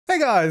Hey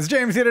guys,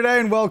 James here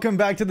today and welcome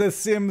back to The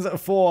Sims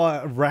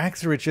 4 Rags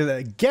to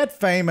Riches Get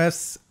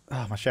Famous.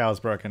 Oh, my shower's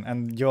broken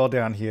and you're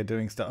down here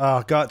doing stuff.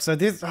 Oh god, so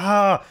this,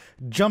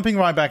 jumping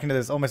right back into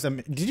this almost,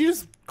 did you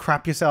just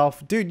crap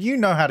yourself? Dude, you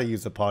know how to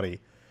use the potty.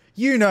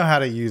 You know how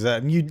to use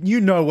it and you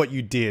know what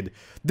you did.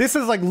 This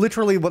is like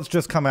literally what's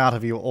just come out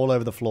of you all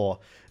over the floor.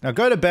 Now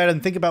go to bed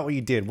and think about what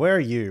you did. Where are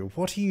you?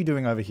 What are you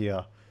doing over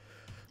here?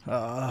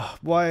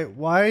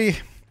 Why?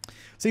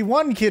 See,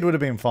 one kid would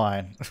have been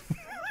fine.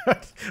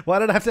 Why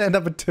did I have to end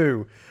up with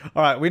two?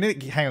 All right, we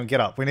need. Hang on,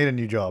 get up. We need a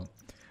new job.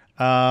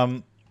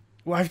 Well,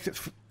 I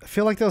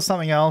feel like there was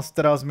something else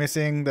that I was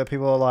missing that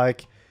people are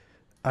like,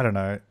 I don't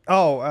know.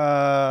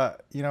 Oh,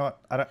 you know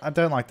what? I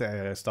don't like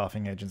the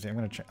staffing agency. I'm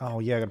gonna.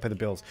 Oh yeah, I gotta pay the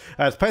bills.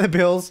 Let's pay the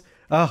bills.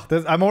 Oh,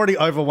 I'm already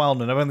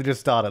overwhelmed and I've only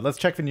just started. Let's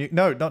check for new.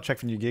 No, not check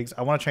for new gigs.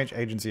 I want to change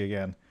agency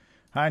again.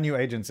 Hire new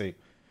agency.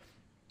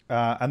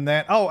 And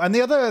then, oh, and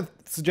the other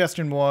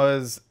suggestion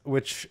was,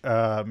 which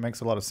makes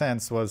a lot of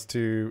sense, was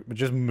to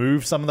just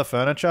move some of the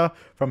furniture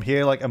from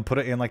here, like, and put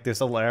it in like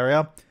this little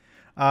area.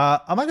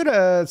 Am I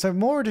gonna, so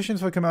more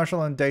additions for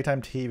commercial and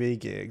daytime TV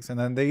gigs, and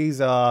then these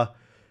are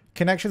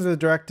connections with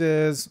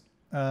directors,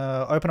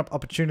 open up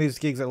opportunities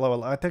gigs at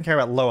lower. I don't care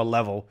about lower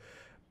level.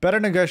 Better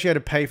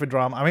negotiated pay for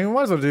drama. I mean, we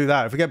might as well do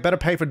that. If we get better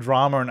pay for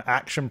drama and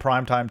action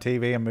primetime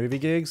TV and movie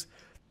gigs,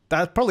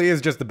 that probably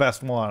is just the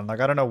best one. Like,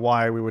 I don't know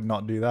why we would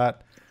not do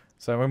that.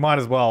 So we might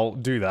as well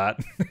do that.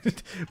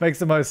 Makes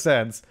the most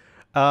sense.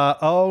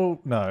 Oh,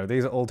 no.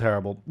 These are all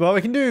terrible. Well,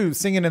 we can do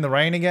Singing in the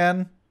Rain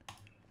again.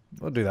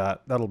 We'll do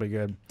that. That'll be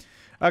good.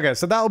 Okay,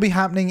 so that will be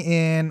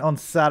happening on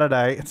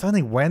Saturday. It's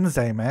only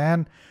Wednesday,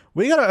 man.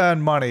 We got to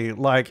earn money,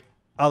 like,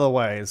 other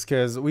ways,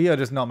 because we are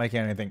just not making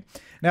anything.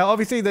 Now,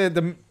 obviously,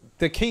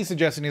 the key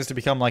suggestion is to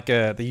become, like,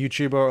 the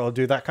YouTuber or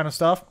do that kind of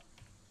stuff.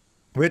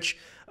 Which,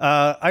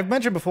 I've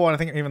mentioned before, and I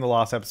think even the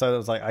last episode, it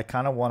was like, I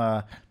kind of want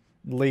to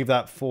leave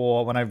that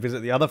for when I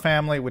visit the other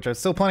family, which I'm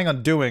still planning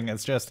on doing.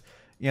 It's just,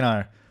 you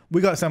know, we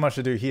got so much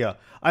to do here.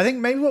 I think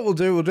maybe what we'll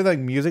do like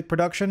music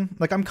production.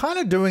 Like, I'm kind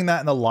of doing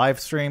that in the live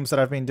streams that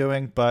I've been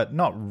doing, but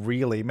not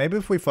really. Maybe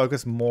if we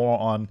focus more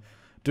on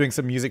doing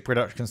some music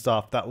production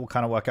stuff, that will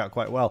kind of work out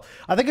quite well.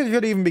 I think it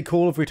could even be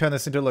cool if we turn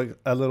this into like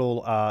a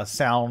little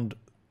sound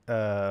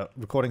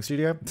recording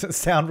studio.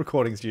 Sound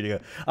recording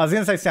studio. I was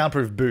going to say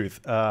soundproof booth,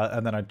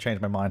 and then I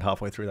changed my mind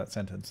halfway through that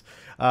sentence.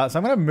 So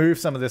I'm going to move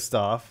some of this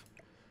stuff.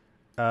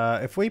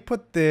 If we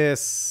put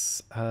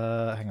this,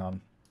 hang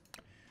on.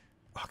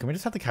 Oh, can we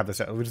just have to have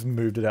this out? We just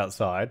moved it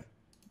outside.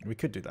 We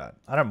could do that.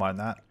 I don't mind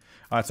that.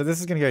 All right, so this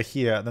is going to go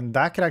here. Then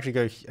that could actually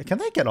go here. Can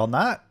they get on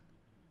that?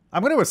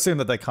 I'm going to assume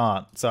that they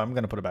can't, so I'm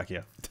going to put it back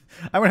here.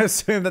 I'm going to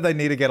assume that they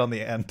need to get on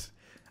the end.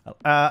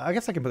 I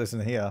guess I can put this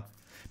in here.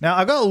 Now,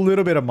 I've got a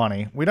little bit of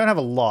money. We don't have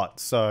a lot,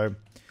 so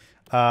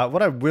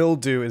what I will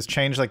do is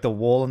change like the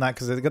wall and that,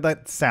 because they've got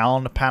that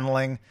sound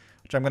paneling,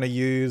 which I'm going to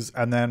use,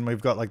 and then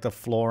we've got like the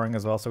flooring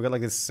as well. So we've got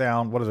like this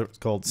sound, what is it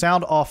called?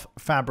 Sound off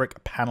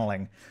fabric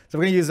paneling. So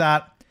we're going to use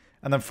that.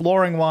 And then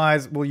flooring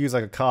wise, we'll use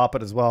like a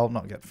carpet as well.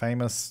 Not get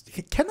famous.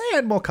 Can they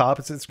add more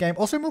carpets in this game?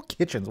 Also more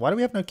kitchens. Why do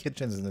we have no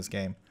kitchens in this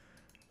game?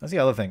 That's the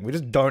other thing. We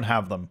just don't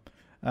have them.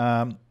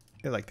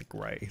 They're like the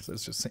gray. So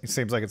it's just, it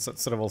seems like it's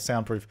sort of all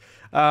soundproof.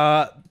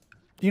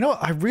 You know,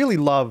 I really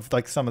love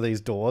like some of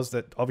these doors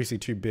that obviously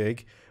too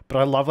big. But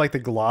I love like the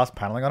glass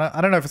paneling on it.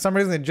 I don't know, for some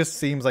reason it just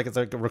seems like it's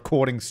like a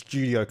recording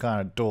studio kind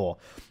of door.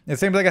 It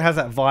seems like it has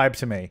that vibe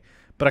to me,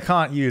 but I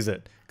can't use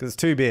it because it's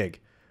too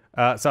big.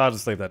 So I'll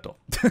just leave that door.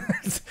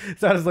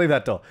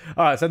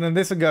 All right, so then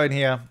this will go in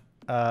here.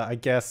 I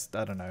guess,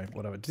 I don't know,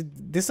 whatever.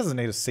 This doesn't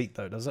need a seat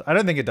though, does it? I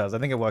don't think it does. I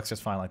think it works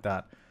just fine like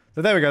that.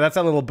 So there we go. That's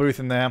our little booth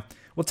in there.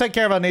 We'll take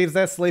care of our needs.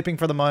 They're sleeping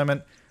for the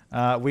moment.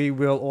 We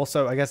will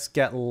also, I guess,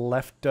 get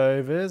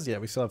leftovers. Yeah,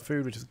 we still have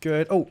food, which is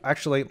good. Oh,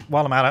 actually,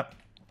 while I'm at it,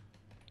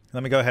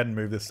 let me go ahead and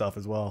move this stuff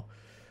as well.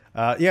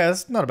 Yeah,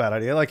 it's not a bad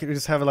idea. Like, you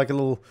just have like a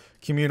little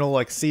communal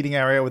like seating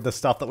area with the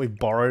stuff that we've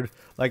borrowed.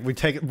 Like, we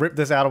rip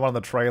this out of one of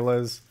the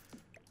trailers.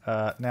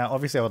 Now,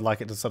 obviously, I would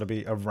like it to sort of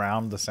be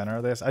around the center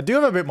of this. I do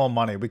have a bit more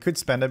money. We could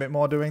spend a bit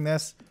more doing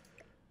this,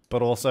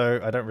 but also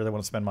I don't really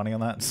want to spend money on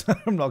that, so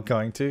I'm not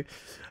going to.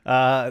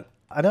 I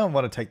don't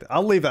want to take that.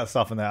 I'll leave that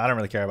stuff in there. I don't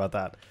really care about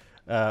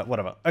that.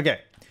 Whatever. Okay.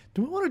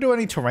 Do we want to do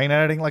any terrain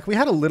editing? Like, we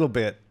had a little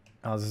bit.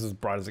 Oh, this is as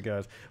bright as it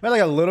goes. We had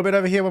like a little bit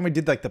over here when we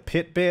did like the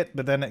pit bit,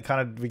 but then it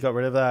kind of, we got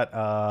rid of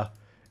that.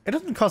 It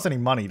doesn't cost any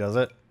money, does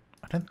it?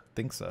 I don't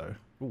think so.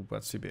 Ooh,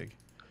 that's too big.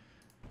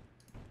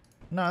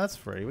 No, that's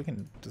free. We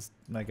can just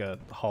make a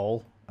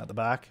hole at the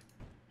back.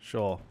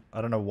 Sure.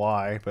 I don't know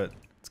why, but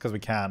it's because we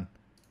can.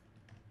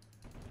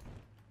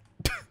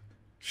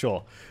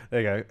 Sure.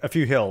 There you go. A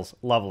few hills.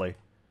 Lovely.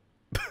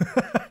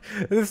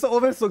 This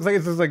almost looks like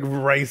it's just like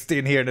raced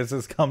in here and it's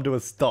just come to a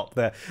stop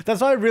there. That's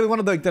why I really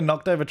wanted like the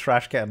knocked over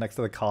trash can next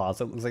to the car,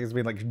 so it looks like it's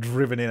been like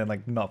driven in and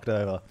like knocked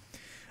over.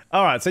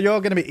 Alright, so you're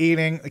going to be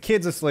eating. The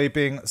kids are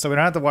sleeping, so we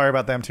don't have to worry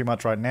about them too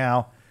much right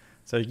now.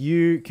 So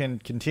you can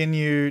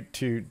continue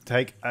to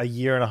take a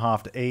year and a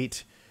half to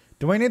eat.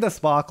 Do we need the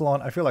sparkle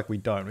on? I feel like we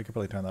don't. We could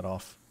probably turn that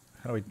off.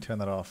 How do we turn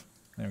that off?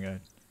 There we go.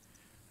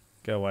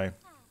 Go away.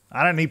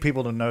 I don't need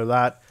people to know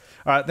that.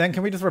 All right, then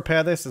can we just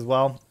repair this as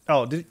well?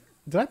 Oh, did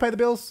I pay the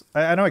bills?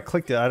 I know I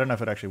clicked it. I don't know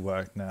if it actually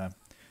worked. No.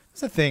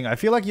 That's the thing. I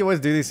feel like you always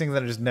do these things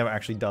and it just never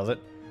actually does it.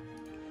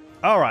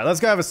 All right, let's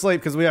go have a sleep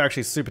because we are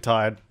actually super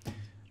tired.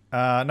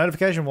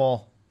 Notification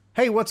wall.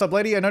 Hey, what's up,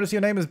 lady? I noticed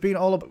your name has been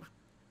all about...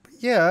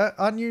 Yeah,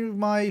 aren't you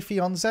my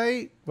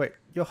fiance? Wait,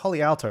 you're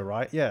Holly Alto,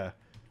 right? Yeah.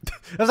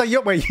 I was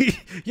like, wait,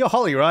 you're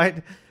Holly,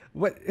 right?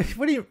 What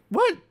do you...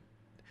 What?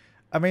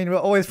 I mean, we're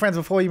always friends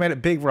before you made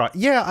it big, right?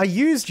 Yeah, I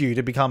used you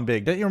to become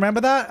big. Don't you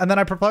remember that? And then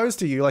I proposed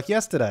to you, like,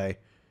 yesterday.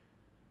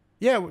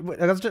 Yeah, I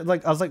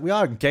was like, we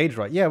are engaged,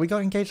 right? Yeah, we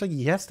got engaged, like,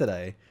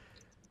 yesterday.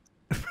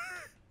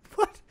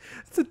 What?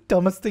 It's the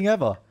dumbest thing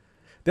ever.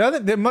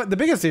 The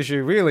biggest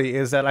issue, really,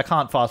 is that I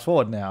can't fast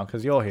forward now,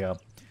 because you're here.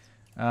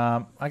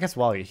 I guess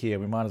while you're here,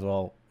 we might as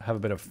well have a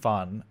bit of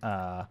fun.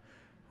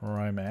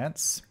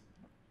 Romance.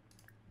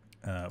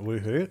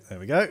 Woohoo. There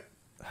we go.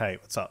 Hey,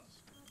 what's up?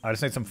 I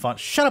just need some fun.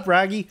 Shut up,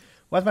 Raggy.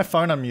 Why's my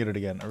phone unmuted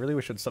again? I really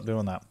wish I'd stop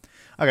doing that.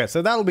 Okay,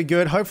 so that'll be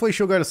good. Hopefully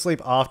she'll go to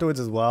sleep afterwards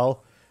as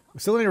well.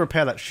 We still need to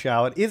repair that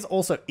shower. It is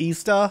also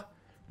Easter.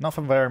 Not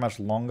for very much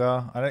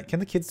longer. Can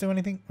the kids do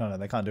anything? No,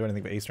 they can't do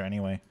anything for Easter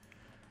anyway.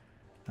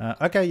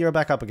 Okay, you're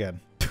back up again.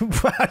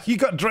 Wow, you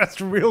got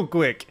dressed real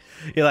quick.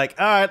 You're like,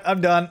 alright,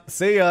 I'm done.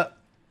 See ya.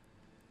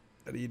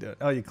 What are you doing?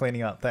 Oh, you're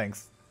cleaning up.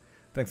 Thanks.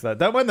 Thanks for that.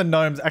 Don't mind the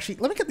gnomes. Actually,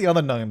 let me get the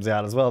other gnomes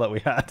out as well that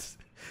we had.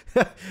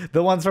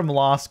 The ones from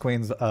last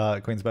Queen's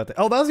birthday.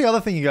 Oh, that was the other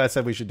thing you guys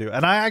said we should do.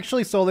 And I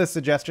actually saw this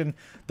suggestion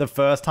the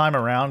first time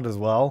around as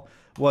well.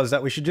 Was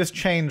that we should just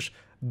change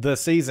the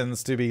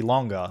seasons to be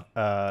longer.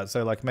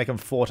 So like make them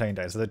 14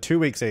 days. So they're 2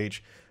 weeks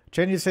each.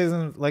 Change your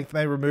season length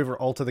may remove or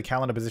alter the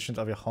calendar positions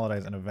of your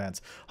holidays and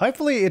events.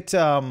 Hopefully it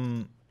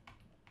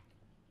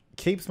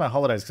keeps my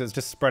holidays because it's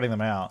just spreading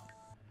them out.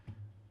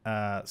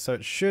 So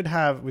it should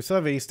have... We still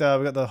have Easter.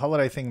 We've got the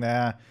holiday thing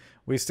there.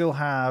 We still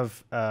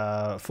have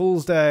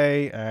Fool's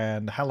Day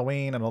and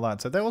Halloween and all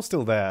that. So they're all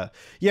still there.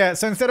 Yeah,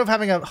 so instead of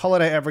having a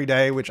holiday every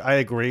day, which I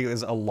agree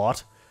is a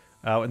lot,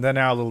 and they're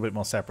now a little bit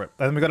more separate.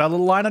 And then we've got our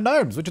little line of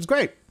gnomes, which is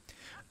great.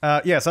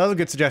 Yeah, so that was a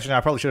good suggestion.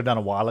 I probably should have done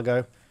a while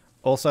ago.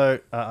 Also,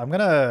 I'm going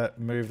to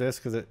move this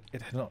because it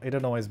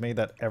annoys me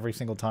that every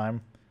single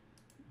time...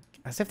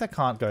 As if that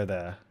can't go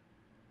there.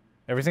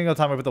 Every single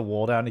time we put the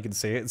wall down, you can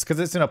see it. It's because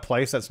it's in a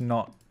place that's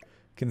not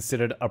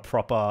considered a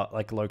proper,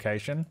 like,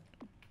 location.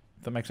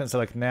 If that makes sense. So,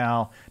 like,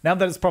 now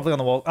that it's properly on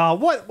the wall... Oh,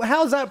 what?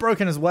 How's that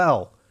broken as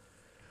well?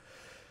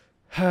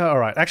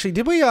 Alright. Actually,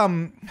 did we,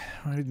 we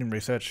didn't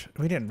research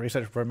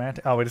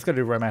romantic... Oh, we just got to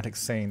do romantic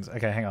scenes.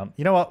 Okay, hang on.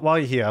 You know what? While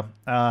you're here,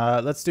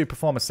 let's do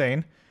perform a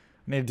scene.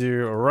 We need to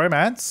do a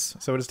romance.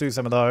 So we'll just do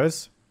some of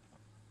those.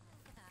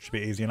 Should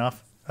be easy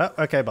enough. Oh,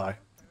 okay, bye.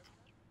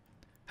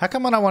 How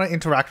come when I want to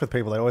interact with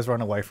people, they always run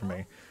away from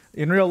me?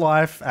 In real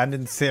life and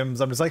in Sims,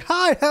 I'm just like,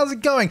 hi, how's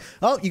it going?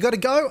 Oh, you got to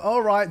go?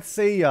 All right,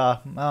 see ya.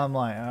 I'm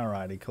like,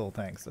 alrighty, cool,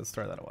 thanks. Let's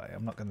throw that away.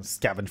 I'm not going to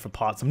scavenge for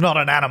parts. I'm not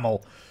an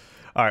animal.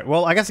 All right,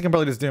 well, I guess I can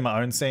probably just do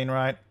my own scene,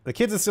 right? The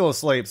kids are still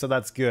asleep, so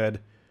that's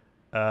good.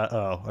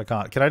 Oh, I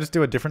can't. Can I just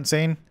do a different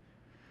scene?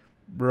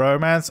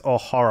 Romance or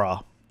horror?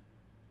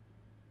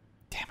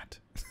 Damn it.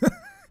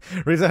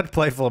 Research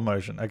playful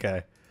emotion.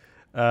 Okay.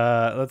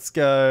 Let's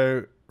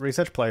go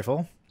research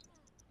playful.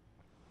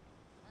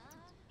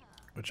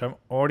 Which I'm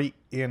already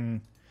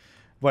in.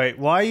 Wait,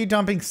 why are you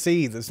dumping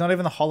seeds? It's not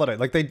even the holiday.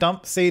 Like, they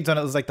dumped seeds when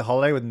it was like the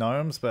holiday with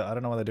gnomes, but I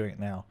don't know why they're doing it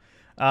now.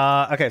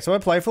 Okay, so we're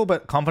playful,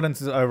 but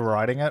competence is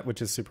overriding it,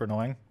 which is super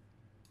annoying.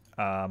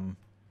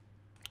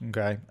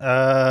 Okay.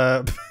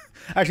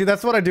 Actually,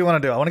 that's what I do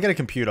want to do. I want to get a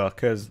computer,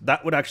 because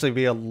that would actually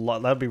be a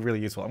lot. That would be really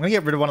useful. I'm going to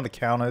get rid of one of the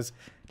counters,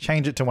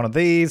 change it to one of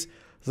these.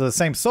 So the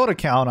same sort of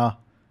counter,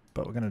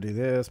 but we're going to do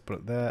this, put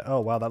it there. Oh,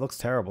 wow, that looks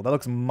terrible. That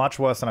looks much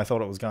worse than I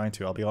thought it was going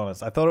to, I'll be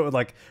honest. I thought it would,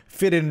 like,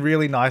 fit in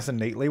really nice and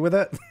neatly with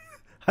it.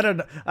 I don't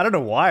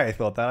know why I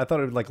thought that. I thought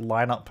it would, like,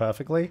 line up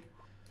perfectly.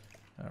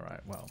 All right,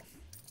 well.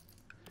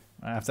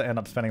 I have to end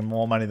up spending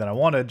more money than I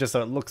wanted just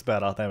so it looks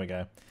better. There we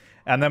go.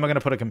 And then we're going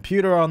to put a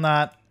computer on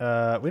that.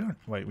 We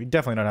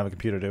definitely don't have a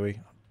computer, do we?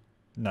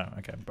 No,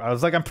 okay. I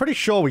was like, I'm pretty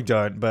sure we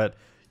don't, but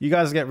you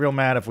guys get real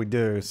mad if we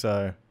do,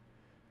 so...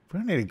 We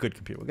don't need a good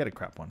computer. We'll get a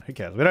crap one. Who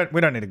cares? We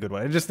don't need a good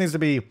one. It just needs to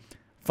be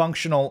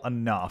functional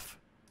enough.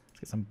 Let's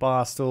get some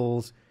bar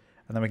stools,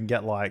 and then we can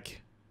get,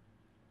 like...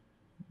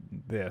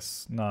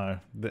 This. No.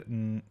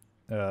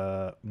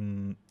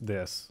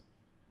 This.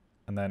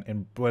 And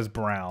then, where's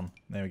brown?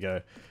 There we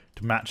go.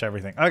 To match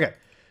everything. Okay.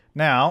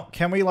 Now,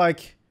 can we,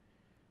 like...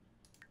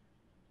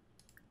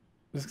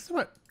 If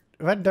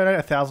I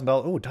donate $1,000...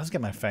 Oh, it does get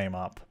my fame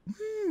up.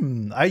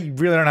 I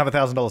really don't have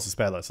 $1,000 to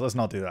spare though, so let's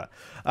not do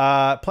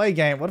that. Play a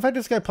game. What if I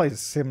just go play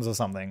Sims or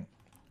something?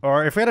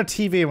 Or if we had a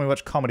TV and we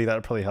watch comedy, that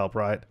would probably help,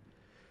 right?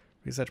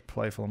 Research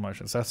playful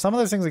emotion. So some of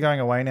those things are going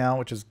away now,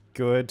 which is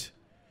good.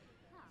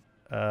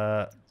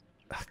 God,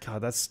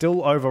 that's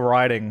still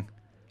overriding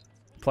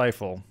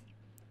playful.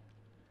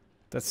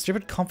 That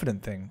stupid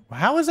confident thing.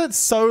 How is that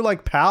so,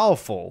 like,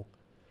 powerful?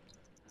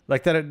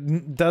 Like, that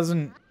it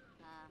doesn't...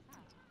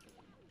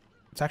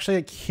 It's actually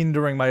like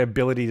hindering my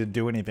ability to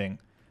do anything.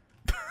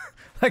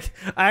 Like,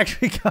 I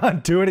actually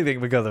can't do anything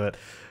because of it.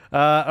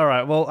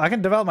 Alright, well, I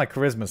can develop my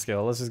charisma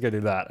skill. Let's just go do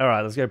that.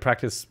 Alright, let's go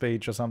practice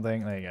speech or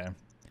something. There you go.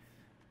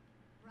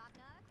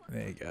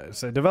 There you go.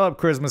 So, develop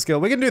charisma skill.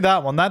 We can do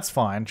that one. That's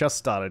fine. Just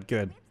started.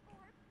 Good.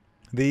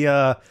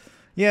 The,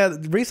 yeah,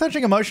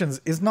 researching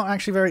emotions is not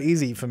actually very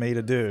easy for me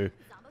to do.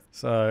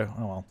 So,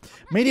 oh well.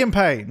 Medium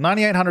pay,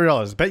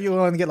 $9,800. Bet you'll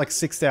only get like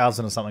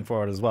 6,000 or something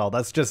for it as well.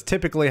 That's just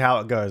typically how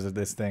it goes with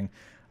this thing.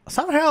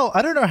 Somehow,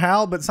 I don't know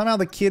how, but somehow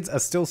the kids are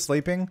still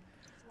sleeping.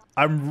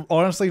 I'm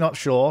honestly not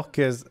sure,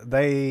 because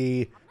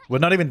they were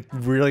not even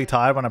really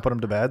tired when I put them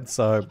to bed,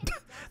 so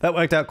that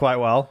worked out quite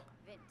well.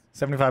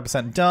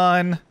 75%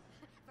 done.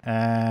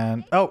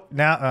 And, oh,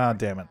 now, oh,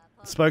 damn it.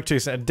 Spoke too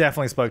soon.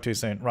 Definitely spoke too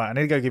soon. Right, I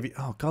need to go give you,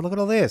 oh god, look at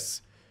all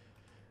this.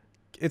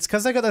 It's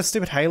because they got that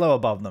stupid halo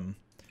above them.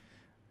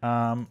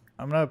 I'm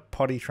gonna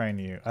potty train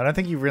you. I don't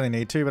think you really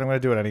need to, but I'm gonna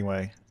do it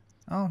anyway.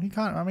 Oh, you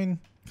can't, I mean,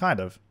 kind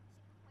of.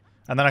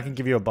 And then I can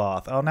give you a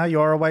bath. Oh, now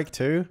you're awake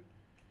too?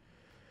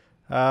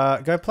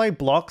 Go play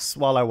blocks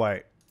while I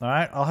wait.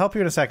 Alright, I'll help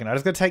you in a second. I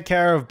just gotta take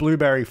care of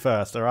Blueberry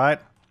first, alright?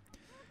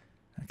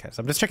 Okay, so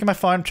I'm just checking my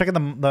phone, checking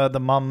the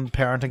mum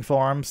parenting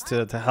forums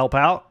to help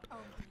out.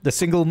 The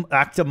single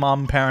actor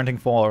mum parenting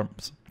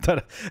forums.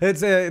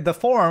 It's the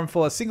forum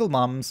for single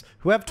mums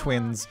who have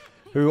twins,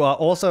 who are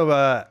also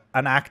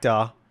an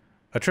actor,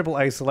 a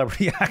AAA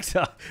celebrity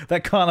actor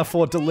that can't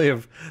afford to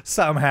live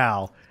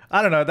somehow.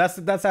 I don't know,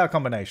 that's our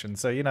combination.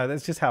 So, you know,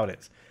 that's just how it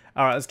is.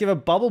 Alright, let's give a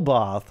bubble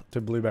bath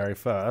to Blueberry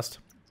first.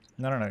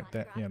 No.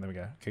 Yeah, there we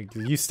go. Okay,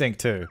 you stink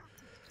too.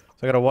 So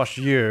I gotta wash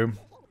you.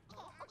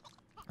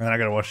 And then I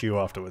gotta wash you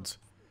afterwards.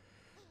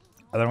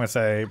 And then I'm gonna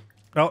say...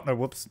 Oh, no,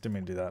 whoops. Didn't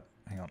mean to do that.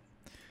 Hang on.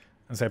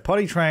 And say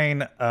potty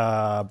train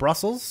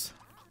Brussels.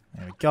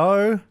 There we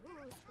go.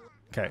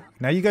 Okay,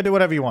 now you go do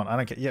whatever you want. I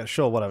don't care. Yeah,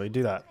 sure, whatever. You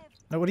do that.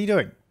 No, what are you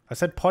doing? I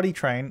said potty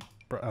train.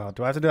 Do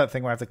I have to do that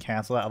thing where I have to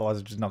cancel that? Otherwise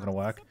it's just not gonna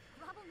work.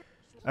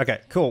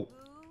 Okay, cool.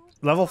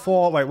 Level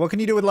 4, wait, what can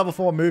you do with level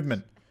 4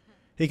 movement?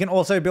 He can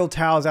also build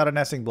towers out of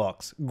nesting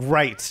blocks.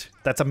 Great.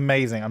 That's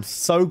amazing. I'm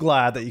so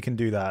glad that you can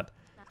do that.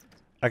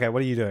 Okay,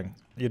 what are you doing?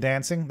 You're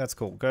dancing? That's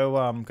cool.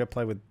 Go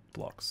play with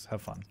blocks.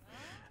 Have fun.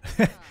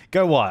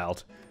 Go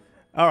wild.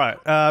 Alright,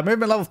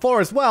 movement level 4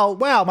 as well.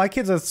 Wow, my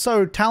kids are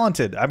so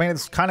talented. I mean,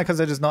 it's kind of because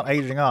they're just not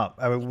aging up.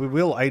 I mean, we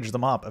will age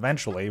them up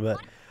eventually, but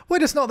we're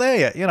just not there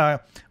yet, you know.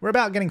 We're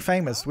about getting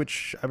famous,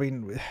 which, I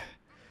mean...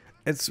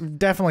 It's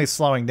definitely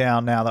slowing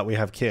down now that we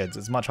have kids.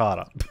 It's much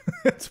harder.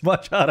 It's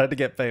much harder to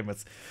get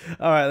famous.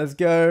 Alright, let's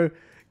go.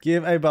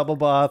 Give a bubble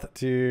bath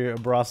to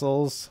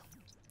Brussels.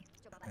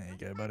 There you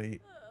go,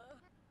 buddy.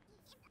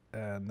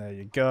 And there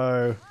you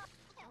go.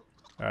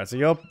 Alright, so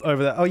you're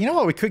over there. Oh, you know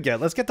what we could get?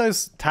 Let's get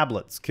those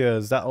tablets,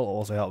 because that will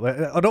also help.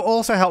 It'll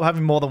also help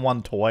having more than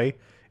one toy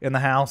in the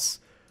house.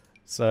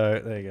 So,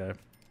 there you go.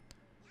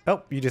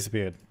 Oh, you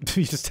disappeared.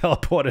 You just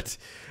teleported.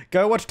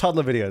 Go watch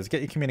toddler videos.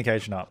 Get your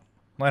communication up.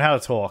 Learn how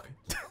to talk.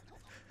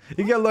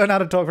 You can learn how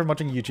to talk from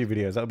watching YouTube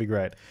videos. That would be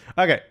great.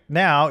 Okay,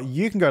 now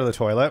you can go to the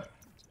toilet.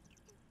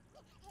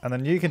 And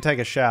then you can take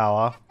a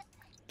shower.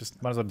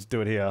 Might as well just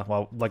do it here.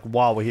 Well, like,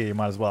 while we're here, you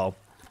might as well.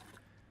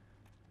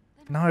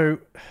 No.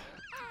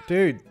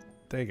 Dude.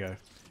 There you go.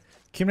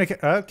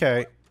 Communicate.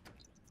 Okay.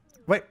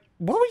 Wait,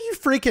 what were you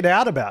freaking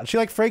out about? She,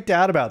 like, freaked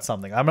out about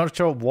something. I'm not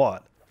sure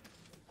what.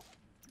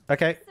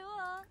 Okay.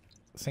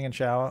 Sing and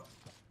shower.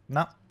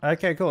 No.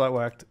 Okay, cool. That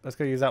worked. Let's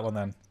go use that one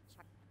then.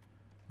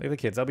 Leave the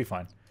kids, they'll be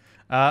fine.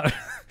 Yeah,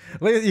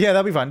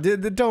 they'll be fine.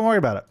 Don't worry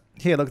about it.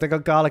 Here, look, they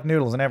got garlic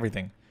noodles and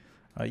everything.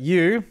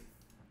 You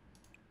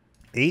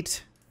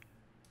eat.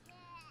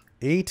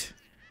 Eat.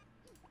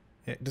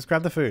 Yeah, just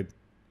grab the food.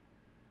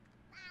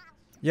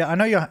 Yeah, I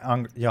know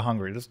you're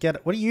hungry. Just get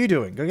it. What are you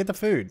doing? Go get the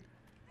food.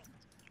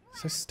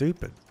 So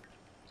stupid.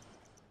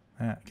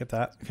 Yeah, get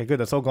that. Okay, good.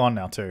 That's all gone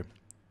now too.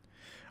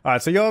 All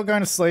right, so you're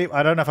going to sleep.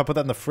 I don't know if I put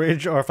that in the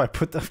fridge or if I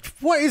put the...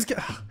 What is...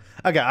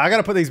 Okay, I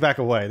gotta put these back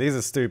away. These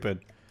are stupid.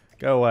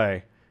 Go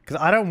away. Because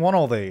I don't want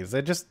all these.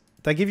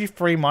 They give you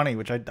free money,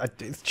 which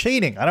it's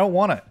cheating. I don't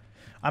want it.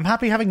 I'm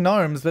happy having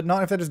gnomes, but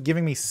not if they're just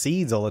giving me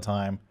seeds all the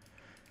time.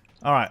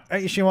 Alright,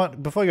 you know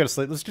what? Before you go to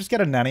sleep, let's just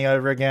get a nanny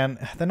over again.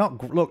 They're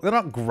not... Look, they're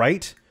not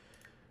great.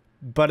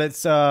 But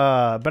it's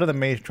better than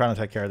me trying to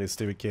take care of these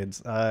stupid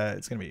kids.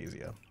 It's gonna be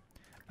easier.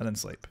 And then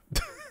sleep.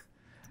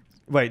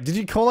 Wait, did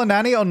you call a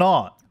nanny or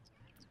not?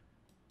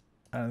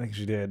 I don't think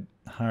she did.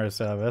 Hire a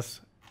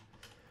service.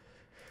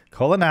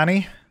 Call a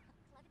nanny.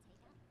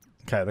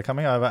 Okay, they're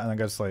coming over and then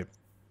go to sleep.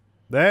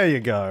 There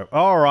you go.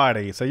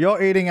 Alrighty. So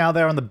you're eating out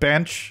there on the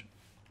bench.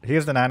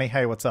 Here's the nanny.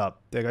 Hey, what's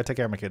up? There, go take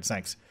care of my kids.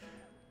 Thanks.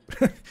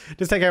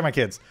 Just take care of my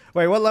kids.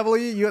 Wait, what level are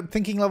you? You're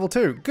thinking level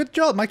 2. Good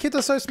job. My kids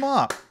are so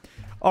smart.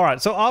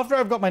 Alright, so after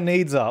I've got my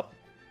needs up,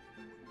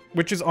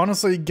 which is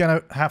honestly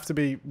gonna have to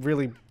be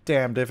really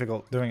damn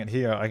difficult doing it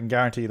here. I can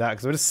guarantee you that,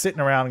 because we're just sitting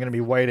around gonna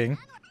be waiting.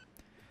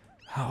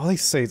 Oh, all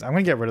these seeds. I'm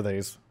gonna get rid of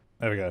these.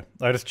 There we go.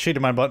 I just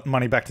cheated my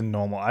money back to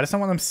normal. I just don't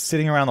want them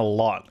sitting around a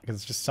lot because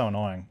it's just so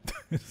annoying.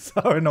 It's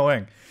so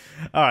annoying.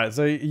 Alright,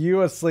 so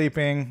you are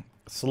sleeping.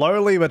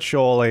 Slowly but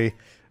surely.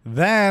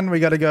 Then we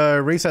got to go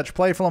research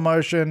playful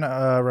emotion,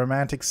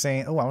 romantic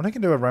scene. Oh, I wonder if we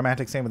can do a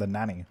romantic scene with a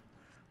nanny. At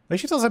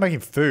least she's also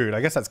making food.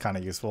 I guess that's kind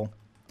of useful.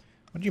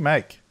 What did you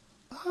make?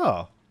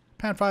 Oh,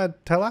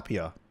 pan-fried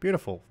tilapia.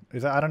 Beautiful.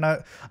 Is that, I don't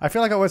know. I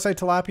feel like I always say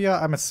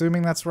tilapia. I'm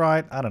assuming that's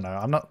right. I don't know.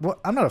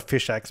 I'm not a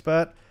fish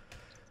expert.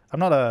 I'm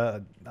not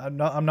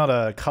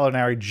a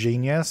culinary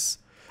genius.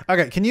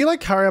 Okay, can you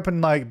like hurry up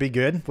and like be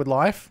good with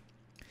life?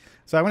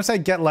 So I'm gonna say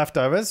get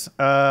leftovers.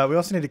 We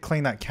also need to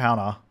clean that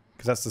counter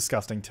because that's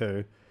disgusting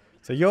too.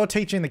 So you're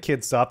teaching the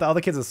kids stuff. The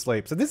other kids are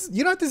asleep. So this,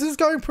 you know, this is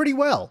going pretty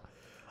well.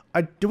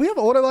 Do we have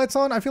auto lights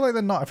on? I feel like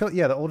they're not. I feel like,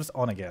 yeah, they're all just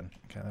on again.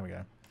 Okay, there we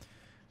go.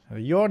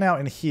 You're now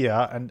in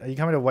here, and are you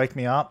coming to wake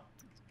me up?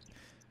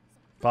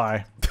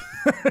 Bye.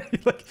 You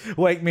like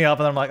wake me up,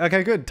 and I'm like,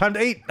 okay, good. Time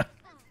to eat.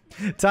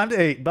 Time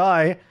to eat.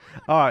 Bye.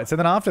 All right. So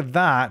then after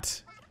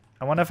that,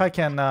 I wonder if I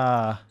can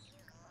I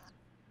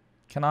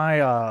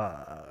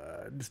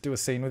just do a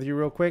scene with you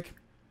real quick?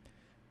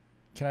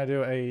 Can I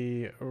do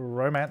a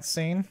romance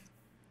scene?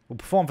 We'll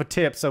perform for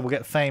tips, so we'll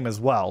get fame as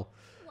well.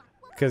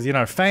 Because, you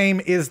know,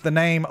 fame is the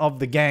name of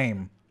the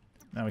game.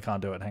 No, we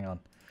can't do it. Hang on.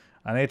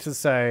 I need to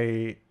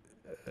say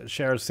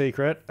share a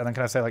secret. And then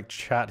can I say, like,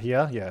 chat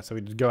here? Yeah, so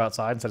we just go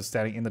outside instead of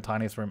standing in the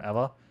tiniest room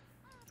ever.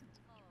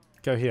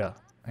 Go here.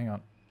 Hang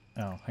on.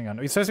 Oh, hang on.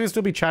 We're supposed to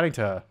still be chatting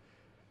to her.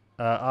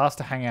 Ask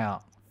to hang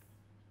out.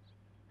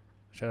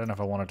 Actually, I don't know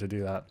if I wanted to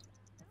do that.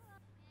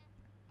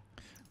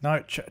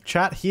 No,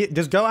 chat here.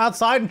 Just go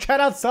outside and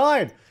chat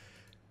outside.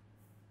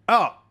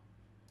 Oh.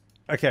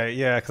 Okay,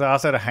 yeah, because I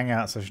asked her to hang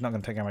out, so she's not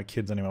going to take out my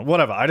kids anymore.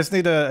 Whatever. I just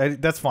need to...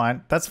 That's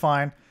fine. That's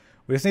fine.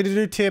 We just need to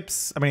do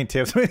tips. I mean,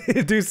 tips. We need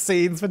to do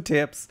scenes for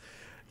tips.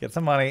 Get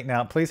some money.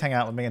 Now, please hang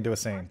out with me and do a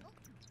scene.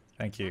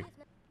 Thank you.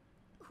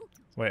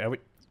 Wait, are we...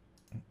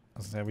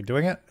 Are we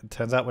doing it? It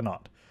turns out we're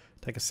not.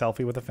 Take a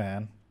selfie with a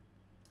fan.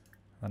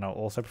 And I'll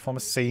also perform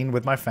a scene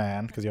with my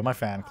fan, because you're my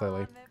fan,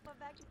 clearly.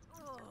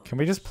 Can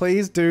we just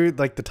please do,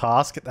 like, the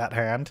task at that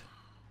hand?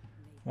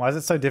 Why is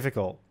it so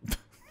difficult?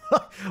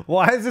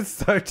 Why is it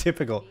so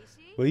difficult?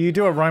 Will you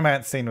do a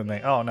romance scene with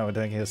me? Oh, no, we're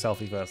doing a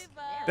selfie first.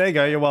 There you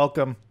go, you're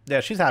welcome. Yeah,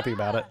 she's happy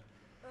about it.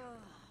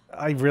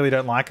 I really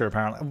don't like her,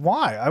 apparently.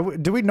 Why?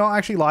 Do we not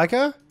actually like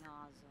her?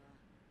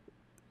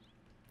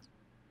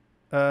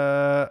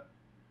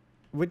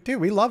 Dude,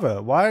 we love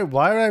her. Why would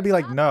I be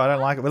like, no, I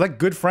don't like her? We're like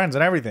good friends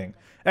and everything.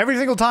 Every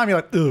single time you're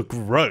like, ugh,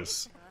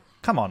 gross.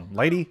 Come on,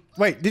 lady.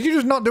 Wait, did you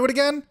just not do it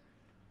again?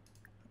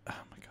 Oh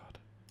my god.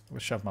 I'm gonna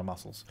shove my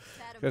muscles.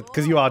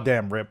 Because you are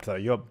damn ripped, though.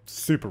 You're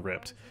super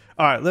ripped.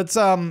 Alright, let's,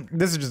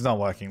 this is just not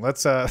working.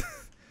 Let's,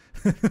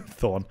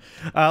 Thorn.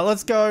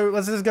 Let's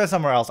just go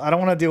somewhere else. I don't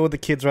want to deal with the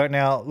kids right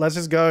now. Let's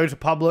just go to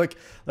public.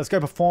 Let's go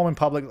perform in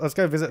public. Let's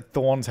go visit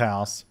Thorn's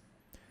house.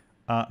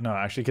 No,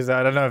 actually, because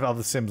I don't know if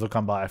other Sims will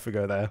come by if we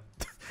go there.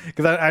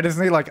 Because I just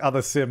need, like,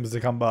 other Sims to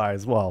come by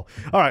as well.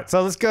 Alright,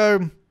 so let's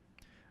go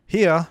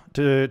here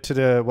to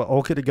the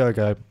Orchid to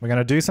Go-Go. We're going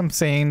to do some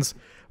scenes.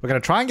 We're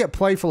going to try and get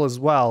playful as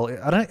well.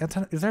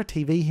 Is there a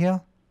TV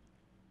here?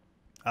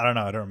 I don't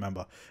know. I don't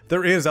remember. If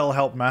there is, that'll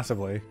help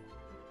massively.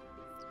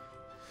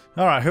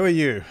 Alright, who are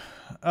you?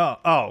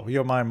 Oh,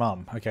 you're my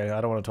mum. Okay, I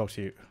don't want to talk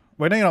to you.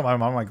 Wait, no, you're not my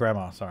mum. My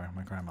grandma. Sorry,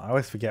 my grandma. I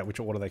always forget which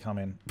order they come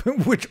in.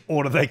 Which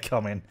order they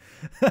come in.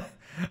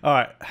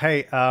 Alright,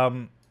 hey,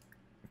 can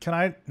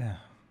I...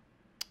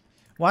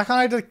 Why can't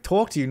I just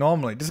talk to you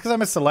normally? Just because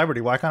I'm a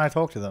celebrity, why can't I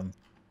talk to them?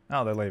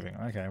 Oh, they're leaving.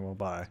 Okay, well,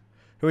 bye.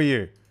 Who are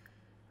you?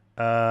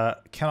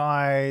 Can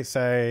I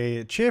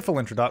say cheerful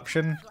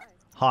introduction?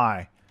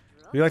 Hi.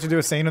 Would you like to do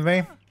a scene with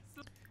me?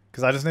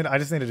 Because I just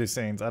need to do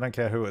scenes. I don't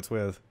care who it's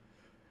with.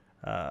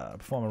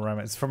 Perform a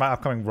romance. It's for my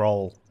upcoming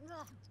role.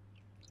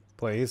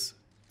 Please.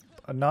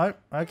 No?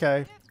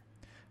 Okay.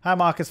 Hi,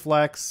 Marcus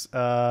Flex. Do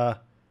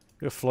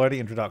a flirty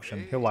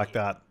introduction. He'll like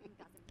that.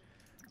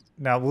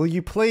 Now, will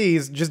you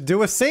please just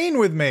do a scene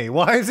with me?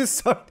 Why is this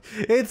so...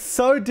 It's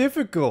so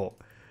difficult.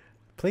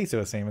 Please do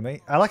a scene with me.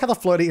 I like how the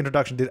flirty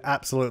introduction did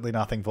absolutely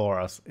nothing for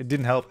us. It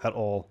didn't help at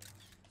all.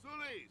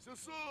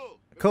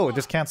 Cool,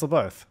 just cancel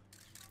both.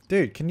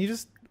 Dude, can you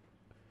just...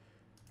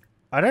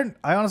 I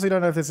honestly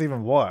don't know if this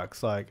even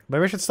works. Like,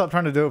 maybe I should stop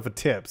trying to do it for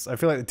tips. I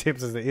feel like the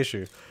tips is the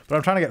issue. But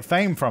I'm trying to get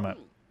fame from it.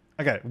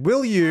 Okay,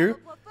 will you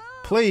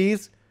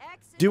please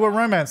do a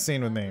romance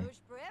scene with me?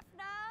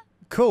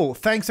 Cool,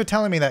 thanks for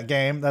telling me that,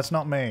 game. That's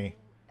not me.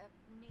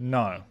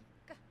 No.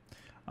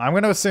 I'm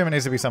going to assume it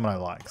needs to be someone I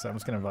like, so I'm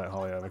just going to invite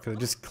Holly over, because it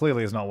just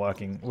clearly is not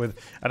working.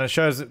 And it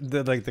shows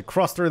the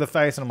cross through the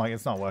face, and I'm like,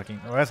 it's not working.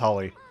 Where's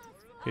Holly?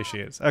 Here she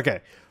is.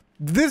 Okay.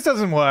 This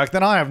doesn't work,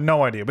 then I have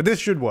no idea, but this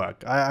should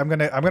work. I'm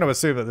gonna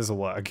assume that this will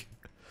work.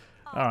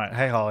 Alright,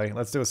 hey Holly,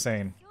 let's do a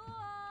scene.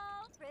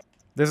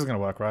 This is gonna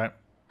work, right?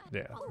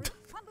 Yeah.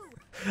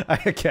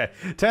 Okay.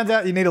 Turns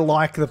out you need to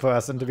like the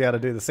person to be able to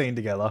do the scene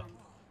together.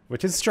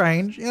 Which is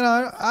strange, you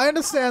know. I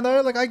understand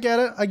though, like I get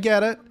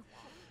it.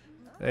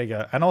 There you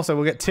go. And also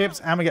we'll get tips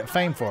and we get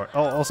fame for it.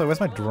 Oh, also, where's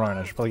my drone?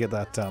 I should probably get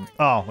that,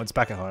 oh, it's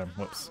back at home.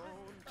 Whoops.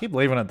 Keep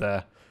leaving it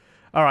there.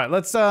 Alright,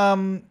 let's,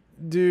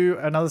 do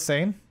another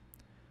scene.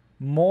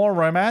 more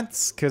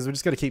romance, because we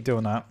just got to keep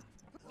doing that.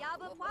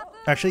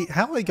 Actually,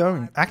 how are we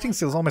going? Acting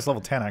skills almost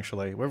level 10,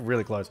 actually. We're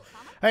really close.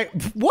 Hey,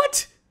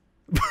 what?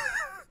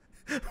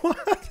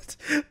 What?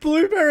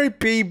 Blueberry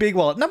Bee Big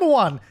Wallet. Number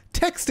one,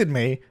 texted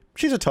me.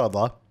 She's a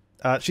toddler.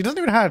 She doesn't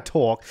even know how to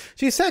talk.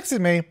 She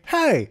texted me,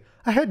 hey,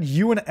 I heard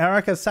you and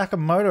Erica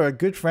Sakamoto are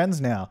good friends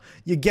now.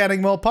 You're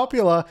getting more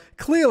popular.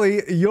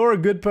 Clearly, you're a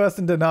good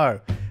person to know.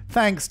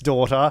 Thanks,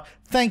 daughter.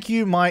 Thank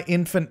you, my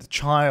infant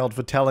child,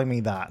 for telling me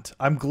that.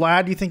 I'm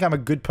glad you think I'm a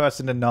good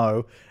person to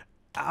know.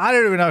 I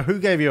don't even know who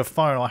gave you a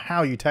phone or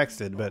how you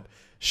texted, but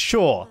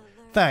sure.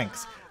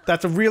 Thanks.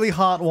 That's a really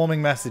heartwarming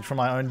message from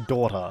my own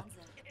daughter,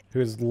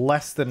 who is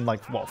less than,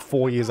 like, what,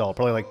 4 years old.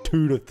 Probably like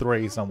 2 to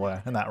 3,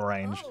 somewhere in that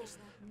range.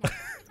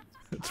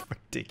 It's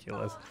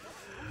ridiculous.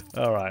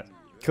 All right.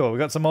 Cool. We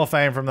got some more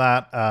fame from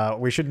that.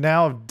 We should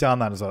now have done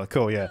that as well.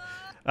 Cool, yeah.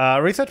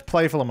 Research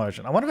playful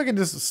emotion. I wonder if I can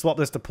just swap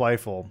this to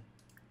playful.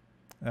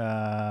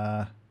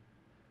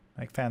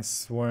 Make fans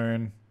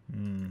swoon.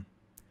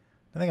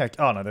 I think I...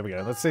 Oh, no, there we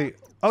go. Let's see.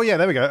 Oh, yeah,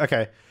 there we go.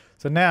 Okay.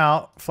 So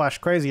now, flash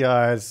crazy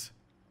eyes.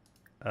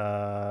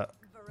 No,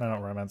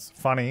 not romance.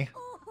 Funny.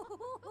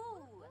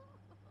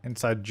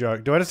 Inside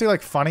joke. Do I just do,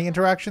 like, funny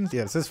interactions?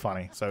 Yeah, this is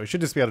funny. So we should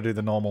just be able to do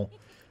the normal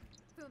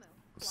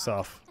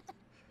stuff.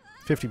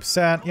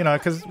 50%, you know,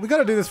 because we got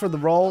to do this for the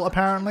role,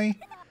 apparently.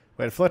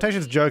 Wait,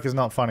 flirtatious joke is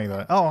not funny,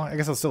 though. Oh, I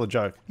guess it's still a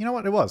joke. You know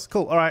what? It was.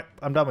 Cool. All right.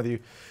 I'm done with you.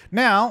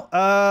 Now,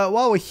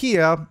 while we're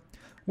here,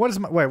 what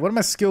are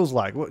my skills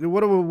like?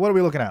 What are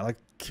we looking at? Like,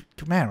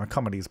 man, my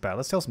comedy's bad.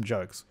 Let's tell some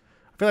jokes.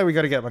 I feel like we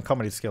got to get my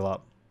comedy skill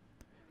up.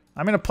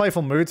 I'm in a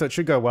playful mood, so it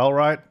should go well,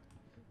 right?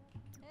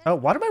 Oh,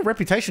 why did my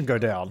reputation go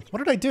down? What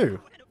did I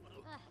do?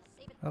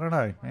 I don't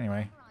know.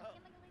 Anyway.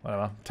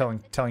 Whatever.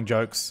 Telling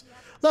jokes.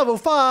 Level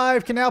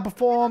 5 can now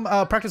perform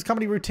practice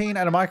comedy routine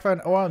at a microphone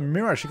or a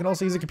mirror. She can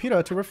also use a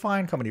computer to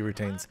refine comedy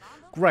routines.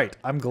 Great.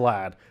 I'm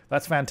glad.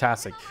 That's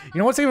fantastic. You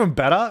know what's even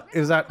better?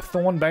 Is that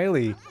Thorn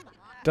Bailey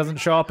doesn't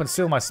show up and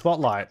steal my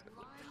spotlight.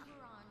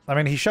 I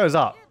mean, he shows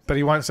up, but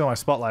he won't steal my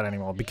spotlight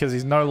anymore because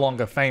he's no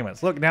longer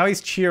famous. Look, now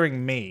he's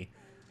cheering me.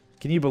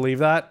 Can you believe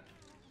that?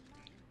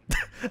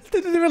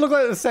 They didn't even look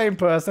like the same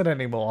person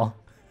anymore.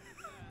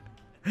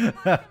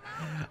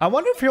 I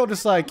wonder if he'll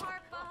just, like,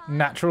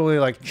 naturally,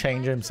 like,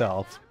 change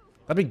himself.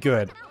 That'd be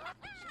good.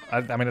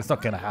 I mean, it's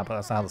not gonna happen.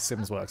 That's not how The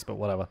Sims works, but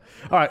whatever.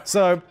 Alright,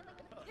 so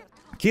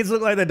kids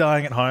look like they're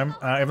dying at home.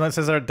 Even though it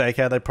says they're at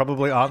daycare, they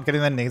probably aren't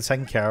getting their needs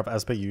taken care of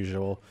as per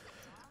usual.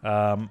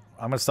 I'm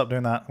gonna stop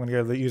doing that. I'm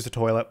gonna go use the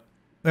toilet.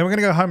 Then we're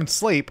gonna go home and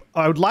sleep.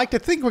 I would like to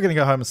think we're gonna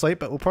go home and sleep,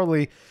 but we'll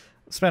probably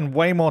spend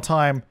way more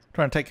time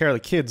trying to take care of the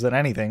kids than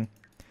anything.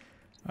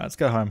 Alright, let's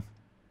go home.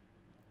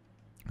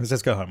 Let's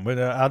just go home.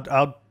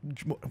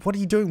 What are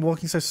you doing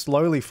walking so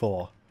slowly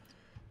for?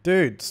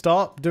 Dude,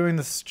 stop doing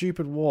the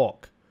stupid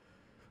walk.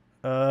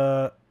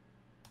 Normal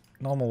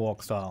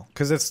walk style.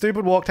 Because the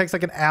stupid walk takes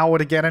like an hour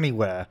to get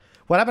anywhere.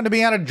 What happened to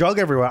being able to jog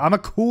everywhere? I'm a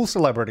cool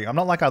celebrity. I'm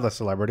not like other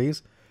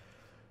celebrities.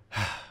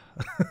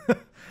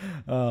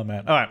 Oh,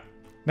 man. Alright.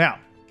 Now.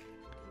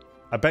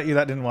 I bet you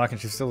that didn't work and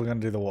she's still going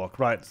to do the walk.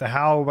 Right. So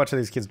how much are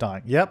these kids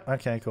dying? Yep.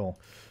 Okay, cool.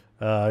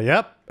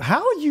 Yep.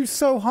 How are you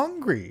so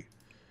hungry?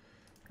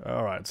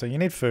 Alright, so you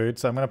need food.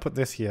 So I'm going to put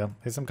this here.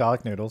 Here's some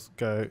garlic noodles.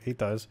 Go eat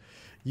those.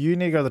 You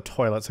need to go to the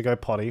toilet, so go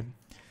potty.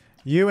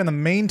 You, in the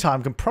meantime,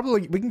 we can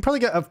probably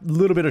get a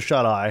little bit of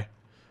shut-eye.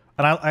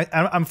 And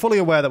I'm fully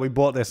aware that we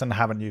bought this and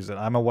haven't used it.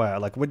 I'm aware.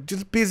 Like, we're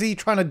just busy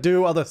trying to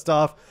do other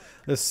stuff.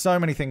 There's so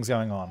many things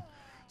going on.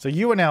 So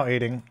you are now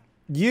eating.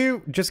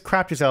 You just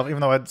crapped yourself,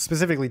 even though I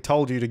specifically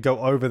told you to go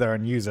over there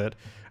and use it.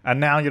 And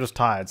now you're just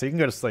tired, so you can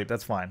go to sleep.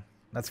 That's fine.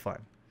 That's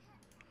fine.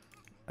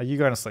 Are you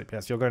going to sleep?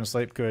 Yes, you're going to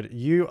sleep. Good.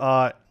 You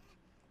are...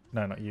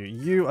 No, not you.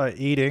 You are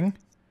eating...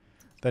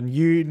 Then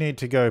you need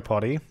to go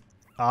potty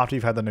after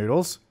you've had the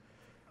noodles.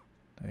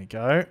 There you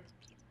go.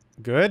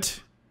 Good.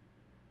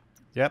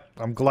 Yep.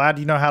 I'm glad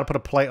you know how to put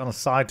a plate on a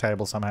side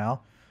table somehow.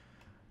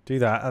 Do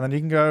that. And then you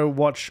can go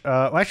watch...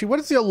 actually, what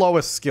is your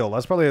lowest skill?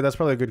 That's probably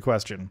a good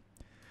question.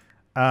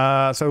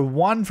 So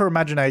 1 for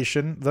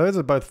imagination. Those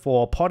are both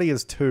 4. Potty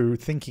is 2.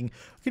 Thinking.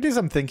 We can do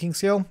some thinking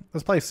skill.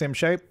 Let's play Sim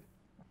Shape.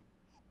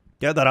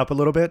 Get that up a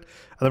little bit.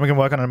 And then we can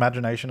work on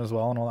imagination as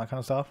well and all that kind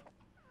of stuff.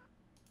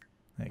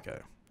 There you go.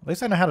 At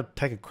least they know how to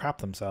take a crap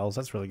themselves.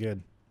 That's really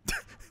good.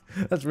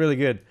 That's really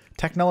good.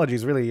 Technology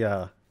is really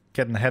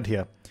getting ahead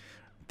here.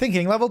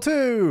 Thinking level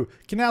 2.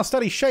 Can now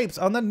study shapes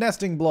on the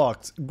nesting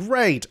blocks.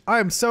 Great.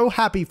 I'm so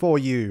happy for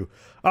you.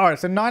 Alright,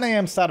 so 9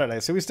 AM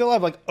Saturday. So we still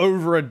have like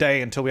over a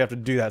day until we have to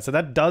do that. So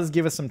that does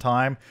give us some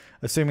time,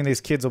 assuming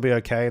these kids will be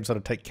okay and sort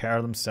of take care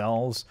of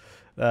themselves.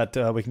 That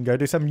we can go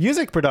do some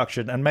music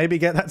production and maybe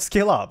get that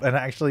skill up and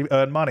actually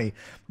earn money.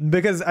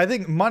 Because I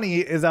think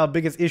money is our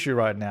biggest issue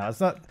right now. It's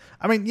not...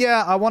 I mean,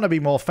 yeah, I want to be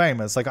more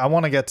famous. Like, I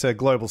want to get to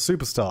global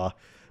superstar.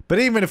 But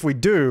even if we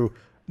do,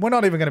 we're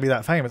not even going to be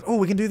that famous. Oh,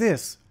 we can do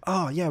this.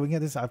 Oh, yeah, we can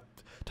get this. I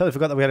totally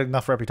forgot that we had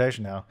enough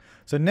reputation now.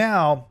 So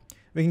now,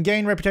 We can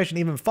gain reputation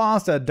even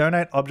faster.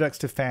 Donate objects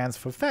to fans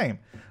for fame.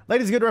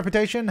 Lady's good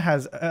reputation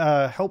has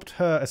helped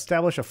her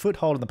establish a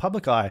foothold in the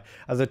public eye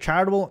as a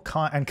charitable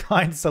and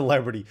kind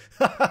celebrity.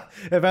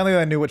 If only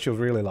they knew what she was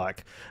really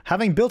like.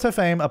 Having built her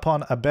fame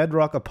upon a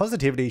bedrock of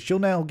positivity, she'll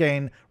now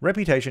gain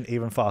reputation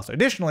even faster.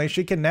 Additionally,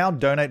 she can now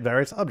donate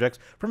various objects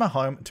from her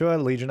home to a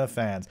legion of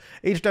fans.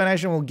 Each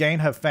donation will gain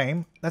her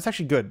fame. That's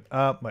actually good.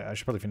 Wait, I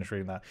should probably finish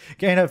reading that.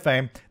 Gain her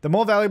fame. The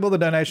more valuable the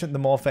donation, the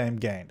more fame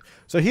gained.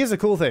 So here's the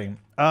cool thing.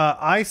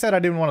 I said I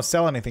didn't want to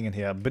sell anything in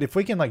here, but if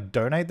we can like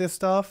donate this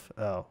stuff,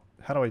 how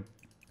do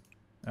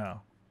I,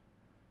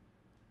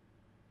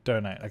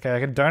 donate. Okay, I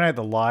can donate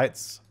the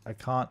lights. I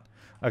can't,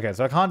 okay,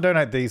 so I can't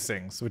donate these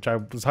things, which I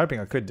was hoping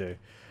I could do.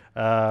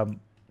 Can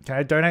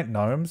I donate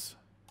gnomes?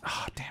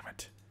 Oh, damn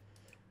it.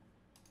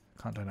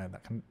 Can't donate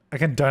that. I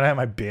can donate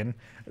my bin.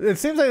 It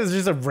seems like there's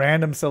just a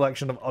random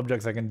selection of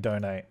objects I can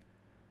donate.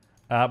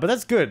 But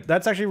that's good.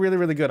 That's actually really,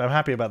 really good. I'm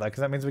happy about that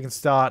because that means we can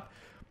start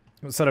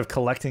sort of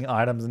collecting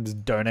items and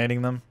just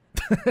donating them.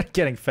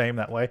 Getting fame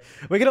that way.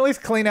 We can at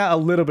least clean out a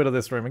little bit of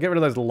this room and get rid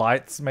of those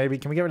lights, maybe.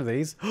 Can we get rid of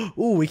these?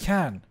 Oh, we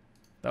can.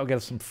 That'll get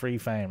us some free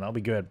fame. That'll be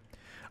good.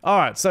 All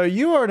right, so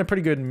you are in a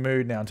pretty good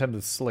mood now in terms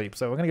of sleep.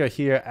 So we're going to go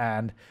here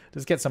and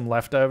just get some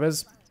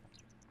leftovers.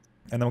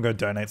 And then we'll go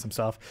donate some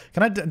stuff.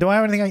 Can I, do I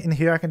have anything in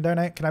here I can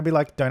donate? Can I be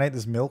like, donate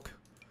this milk?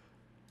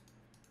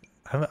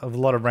 I have a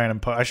lot of random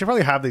I should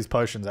probably have these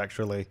potions,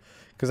 actually.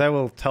 Because they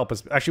will help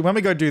us. Actually, when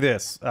we go do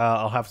this,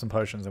 I'll have some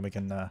potions and we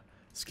can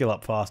skill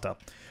up faster.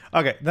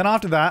 Okay, then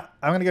after that,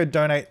 I'm going to go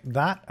donate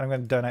that. I'm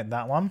going to donate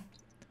that one.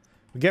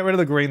 We get rid of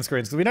the green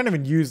screens because we don't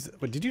even use...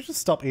 Wait, did you just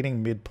stop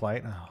eating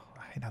mid-plate? Oh,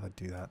 I hate how they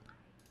do that.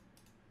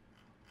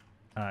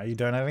 Are you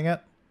donating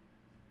it?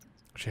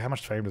 Actually, how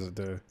much fame does it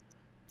do?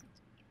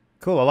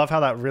 Cool, I love how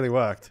that really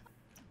worked.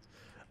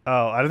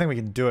 Oh, I don't think we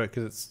can do it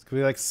because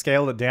we like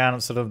scaled it down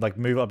and sort of like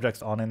move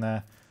objects on in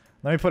there.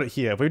 Let me put it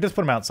here. If we just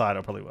put them outside,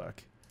 it'll probably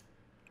work.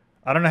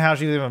 I don't know how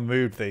she's even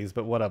moved these,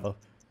 but whatever.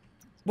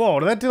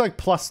 Whoa, did that do like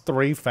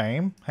 +3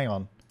 fame? Hang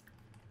on.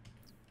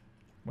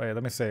 Wait,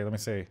 let me see, let me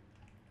see.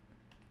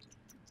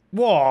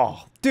 Whoa,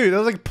 dude, that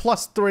was like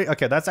 +3.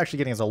 Okay, that's actually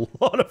getting us a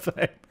lot of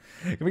fame.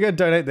 Can we go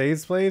donate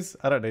these, please?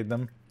 I don't need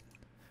them.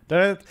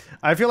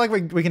 I feel like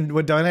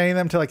we're donating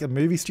them to like a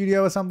movie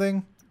studio or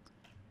something.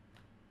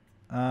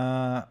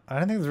 I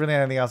don't think there's really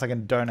anything else I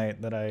can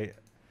donate that I...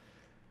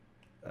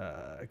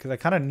 because I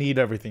kind of need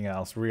everything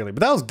else, really. But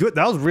that was good.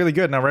 That was really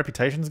good. And our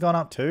reputation's gone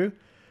up too.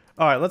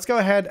 All right, let's go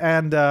ahead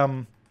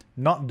and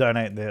not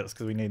donate this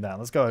because we need that.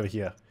 Let's go over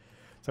here.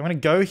 So I'm going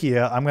to go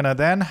here. I'm going to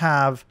then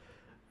have...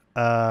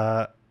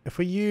 if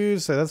we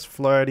use... So that's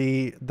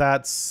flirty.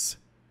 That's...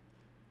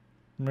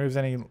 Removes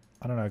any...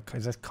 I don't know.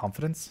 Is that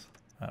confidence?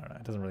 I don't know.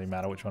 It doesn't really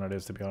matter which one it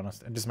is, to be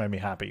honest. It just made me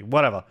happy.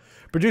 Whatever.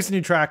 Produce a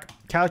new track.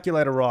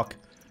 Calculator rock.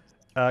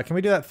 Can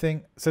we do that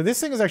thing? So this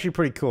thing is actually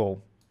pretty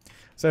cool.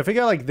 So if we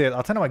go like this,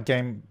 I'll turn on my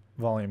game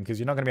volume because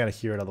you're not going to be able to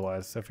hear it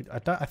otherwise. So if we,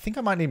 I think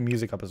I might need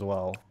music up as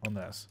well on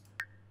this.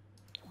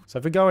 So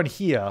if we go in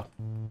here.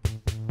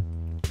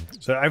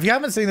 So if you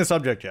haven't seen this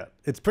object yet,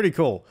 it's pretty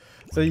cool.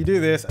 So you do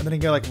this and then you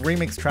go like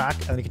remix track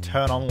and then you can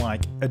turn on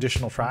like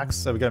additional tracks.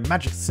 So we go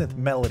magic synth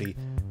melody.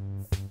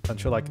 And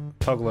she'll like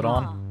toggle it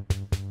on.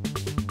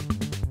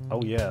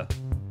 Oh yeah.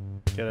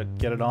 Get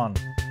it on.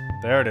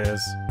 There it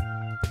is.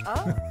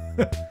 Oh.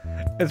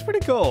 It's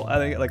pretty cool. I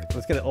think like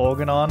let's get an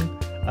organ on.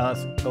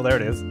 Oh, there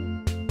it is.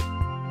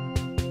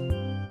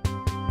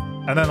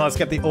 And then let's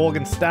get the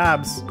organ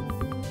stabs.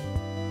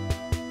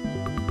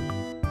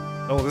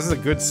 Oh, this is a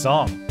good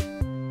song.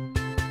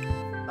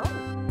 Oh.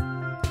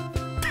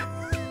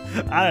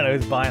 I don't know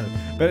who's buying it,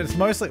 but it's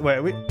mostly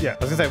yeah.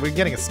 I was gonna say we're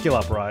getting a skill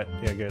up, right?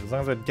 Yeah, good. As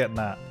long as we're getting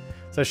that.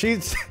 So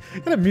she's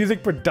got a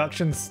music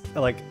production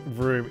like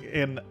room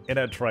in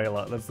a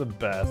trailer. That's the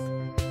best.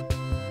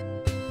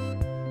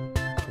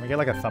 Can we get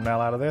like a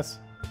thumbnail out of this?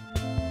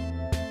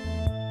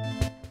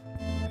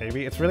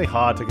 Maybe. It's really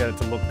hard to get it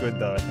to look good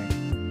though, I think.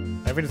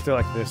 Maybe just do it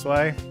like this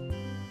way?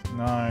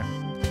 No. I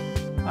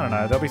don't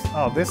know. There'll be...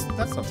 Oh, that's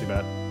not too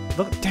bad.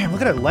 Look, damn,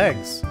 look at her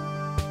legs.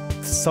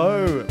 It's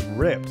so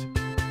ripped. It's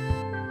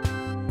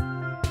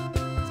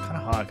kind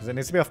of hard because it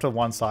needs to be off to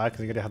one side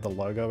because you got to have the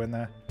logo in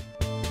there.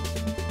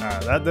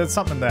 Alright, there's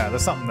something there.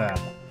 There's something there.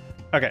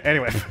 Okay,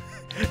 anyway.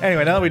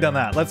 Anyway, now that we've done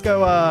that, let's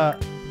go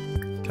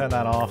turn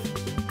that off.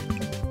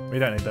 We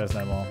don't need those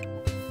no more.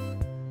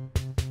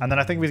 And then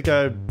I think we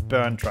go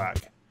burn track.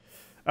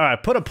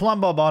 Alright, put a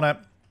plumb bob on it.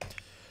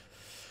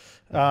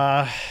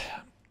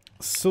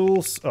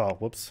 Sul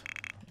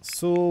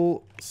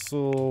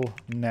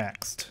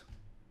next.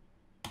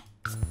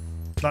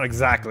 Not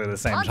exactly the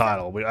same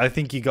title, but I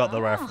think you got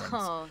the reference.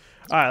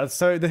 Alright,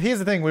 so here's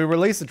the thing. We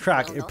release a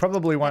track. It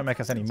probably won't make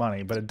us any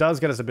money, but it does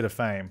get us a bit of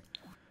fame.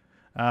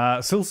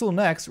 Sul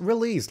Next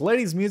released.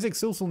 Ladies Music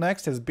Sul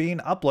Next has been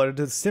uploaded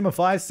to the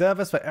Simify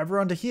service for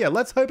everyone to hear.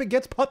 Let's hope it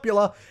gets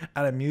popular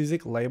and a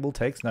music label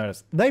takes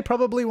notice. They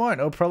probably won't.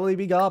 It'll probably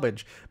be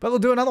garbage. But we'll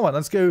do another one.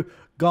 Let's go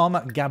Gom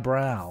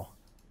Gabral.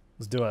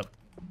 Let's do it.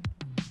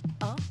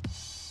 Oh.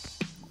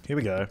 Here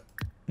we go.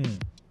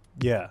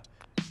 Yeah.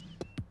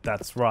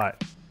 That's right.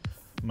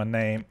 My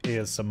name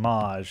is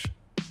Samaj.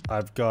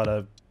 I've got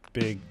a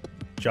big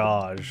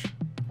Jaj.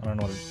 I don't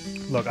know what to...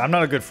 Look, I'm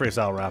not a good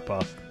freestyle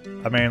rapper.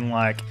 I mean,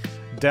 like,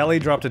 Deli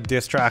dropped a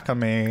diss track on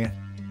me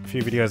a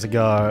few videos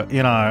ago.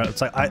 You know,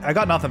 it's like, I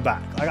got nothing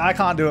back. Like, I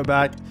can't do it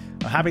back.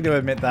 I'm happy to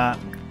admit that.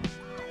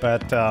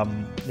 But,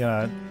 you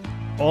know,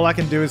 all I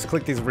can do is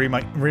click these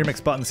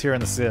remix buttons here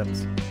in The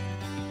Sims.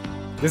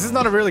 This is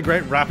not a really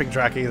great rapping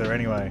track either,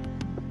 anyway.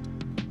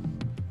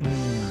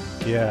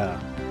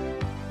 Yeah.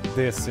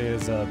 This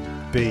is a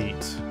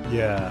beat.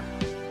 Yeah.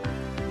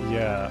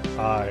 Yeah,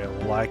 I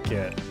like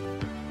it.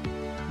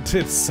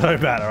 It's so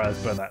bad. Alright,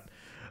 let's burn that.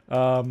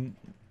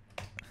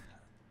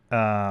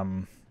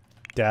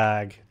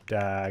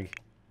 Dag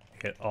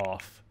it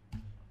off.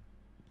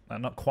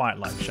 Not quite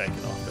like shake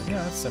it off, but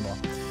yeah, it's similar.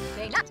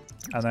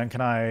 And then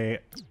can I...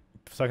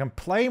 So I can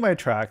play my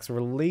tracks,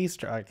 release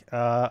track.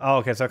 Oh,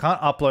 okay, so I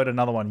can't upload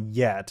another one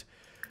yet.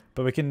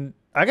 But we can...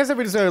 I guess if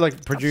we just go,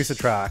 like, produce a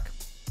track.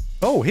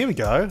 Oh, here we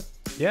go.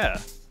 Yeah.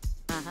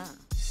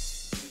 Let's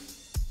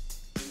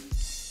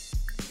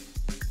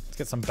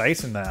get some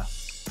bass in there.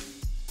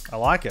 I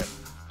like it.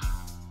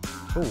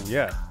 Oh,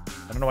 yeah.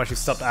 I don't know why she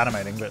stopped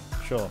animating, but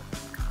sure.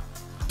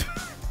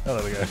 Oh,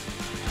 there we go.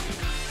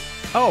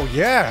 Oh,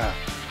 yeah.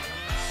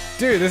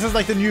 Dude, this is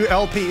like the new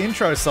LP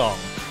intro song.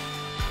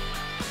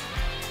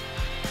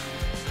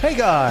 Hey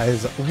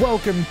guys,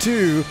 welcome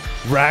to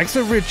Rags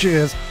to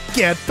Riches,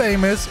 Get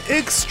Famous,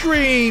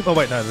 Extreme. Oh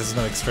wait, no, this is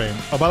not Extreme.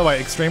 Oh, by the way,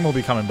 Extreme will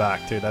be coming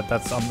back too.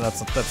 That's coming back.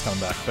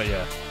 But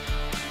yeah,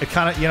 it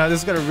kind of, you know,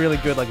 this has got a really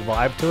good like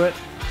vibe to it.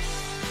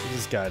 What's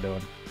this guy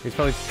doing? He's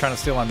probably trying to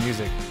steal my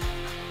music.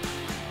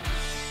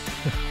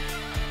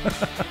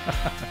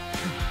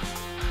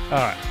 All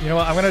right, you know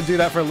what? I'm gonna do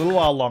that for a little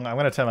while longer. I'm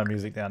gonna turn my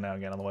music down now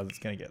again, otherwise it's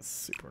gonna get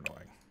super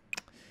annoying.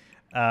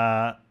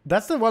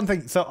 That's the one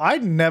thing. So I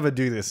never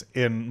do this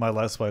in my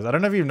Let's Plays. I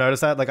don't know if you've noticed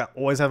that. Like I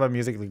always have my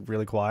music like,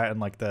 really quiet and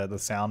like the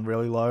sound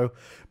really low.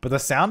 But the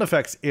sound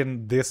effects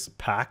in this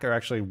pack are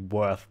actually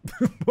worth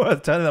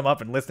turning them up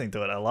and listening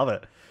to it. I love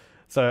it.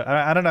 So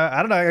I don't know.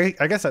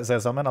 I guess that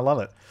says something. I love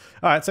it.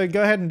 All right, so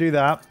go ahead and do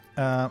that.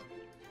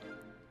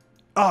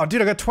 Oh,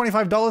 dude, I got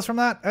 $25 from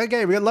that?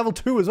 Okay, we got level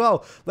 2 as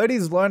well.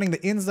 Lady's learning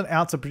the ins and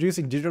outs of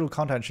producing digital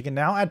content. She can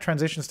now add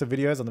transitions to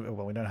videos on the...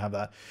 Well, we don't have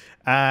that.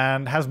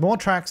 And has more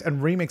tracks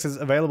and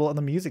remixes available on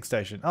the music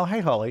station. Oh,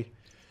 hey, Holly.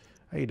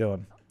 How you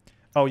doing?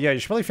 Oh, yeah, you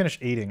should probably finish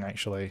eating,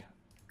 actually.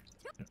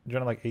 Do you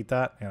want to, like, eat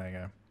that? Yeah,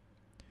 there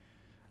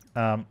you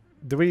go.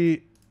 Do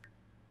we...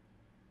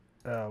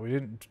 we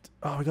didn't...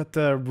 Oh, we got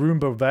the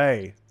Roomba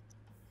Bay.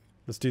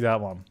 Let's do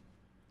that one.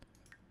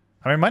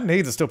 I mean, my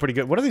needs are still pretty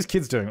good. What are these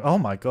kids doing? Oh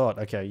my god.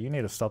 Okay, you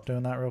need to stop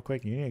doing that real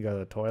quick. You need to go to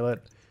the toilet.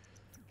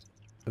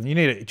 You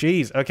need to...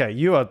 Jeez. Okay,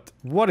 you are...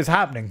 What is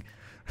happening?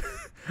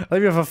 I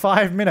leave you for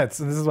 5 minutes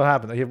and this is what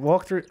happened. You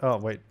walk through... Oh,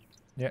 wait.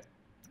 Yeah.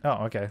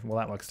 Oh, okay. Well,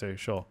 that works too.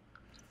 Sure.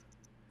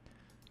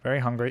 Very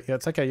hungry. Yeah,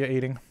 it's okay. You're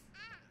eating.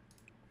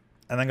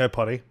 And then go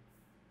potty.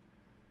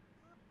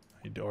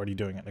 You're already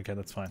doing it. Okay,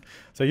 that's fine.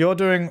 So you're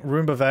doing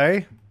Roomba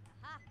Vey.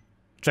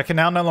 Which I can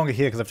now no longer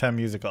hear because I've turned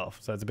music off.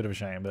 So it's a bit of a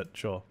shame, but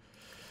sure.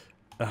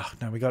 Oh,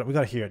 no, we got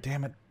to hear it.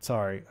 Damn it.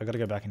 Sorry. I got to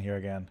go back and hear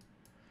again.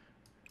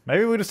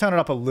 Maybe we'll just turn it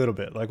up a little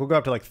bit. Like, we'll go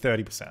up to like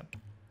 30%.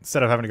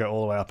 Instead of having to go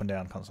all the way up and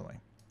down constantly.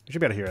 We should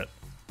be able to hear it.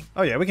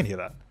 Oh, yeah, we can hear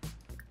that.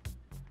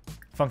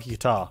 Funky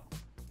guitar.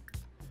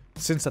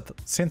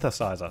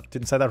 Synthesizer.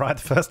 Didn't say that right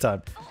the first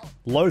time.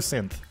 Low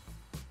synth.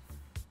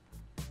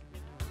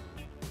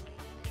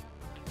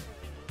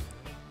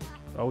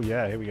 Oh,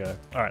 yeah, here we go.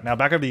 All right, now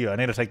back over to you. I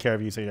need to take care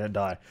of you so you don't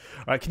die.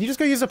 All right, can you just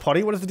go use a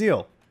potty? What is the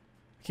deal?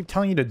 I keep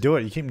telling you to do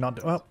it. You keep not...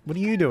 Oh, what are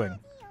you doing?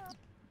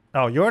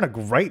 Oh, you're in a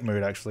great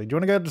mood, actually. Do you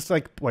want to go just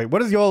like... Wait,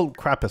 what is your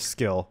crappiest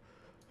skill?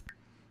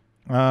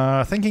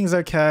 Thinking's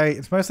okay.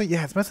 It's mostly...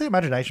 Yeah, it's mostly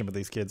imagination with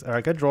these kids. All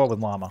right, go draw with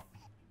llama.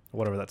 Or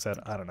whatever that said.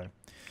 I don't know.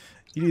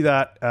 You do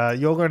that.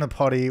 You're going to the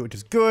potty, which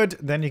is good.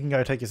 Then you can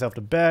go take yourself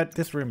to bed.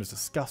 This room is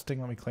disgusting.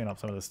 Let me clean up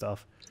some of this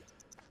stuff.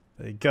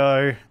 There you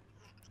go.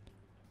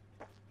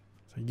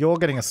 So you're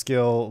getting a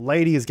skill.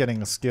 Lady is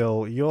getting a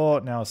skill. You're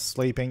now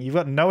sleeping. You've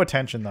got no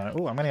attention, though.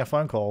 Oh, I'm getting a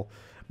phone call.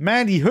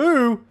 Mandy,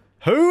 who?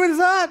 Who is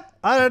that?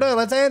 I don't know.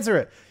 Let's answer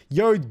it.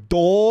 Yo,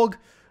 dog.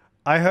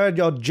 I heard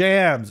your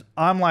jams.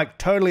 I'm like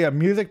totally a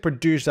music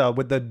producer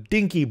with the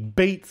Dinky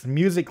Beats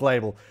music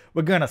label.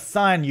 We're going to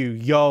sign you,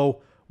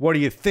 yo. What do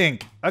you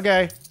think?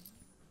 Okay.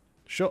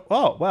 Sure.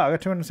 Oh, wow. I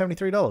got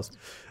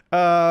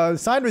 $273.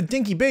 Signed with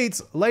Dinky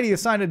Beats. Lady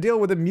has signed a deal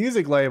with a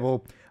music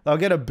label. They'll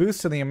get a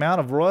boost to the amount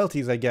of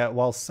royalties they get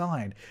while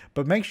signed.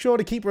 But make sure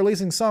to keep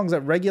releasing songs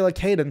at regular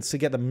cadence to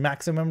get the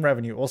maximum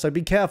revenue. Also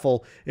be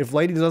careful, if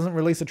Lady doesn't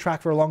release a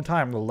track for a long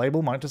time, the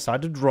label might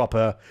decide to drop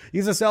her.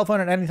 Use a cell phone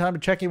at any time to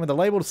check in with the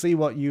label to see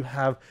what you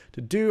have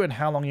to do and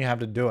how long you have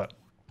to do it.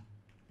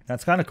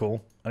 That's kind of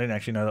cool. I didn't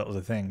actually know that was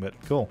a thing, but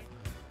cool.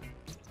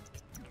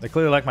 They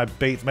clearly like my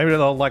beats. Maybe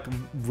they'll like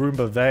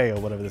Roomba Vey or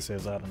whatever this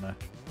is. I don't know.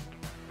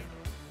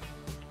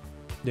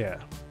 Yeah.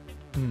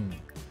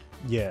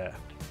 Yeah.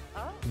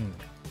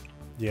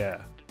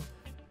 Yeah.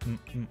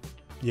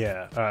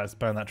 Yeah. All right, let's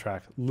burn that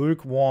track.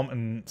 Lukewarm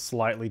and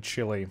slightly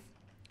chilly.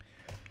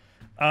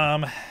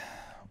 No.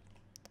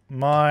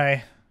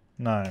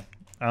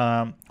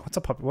 What's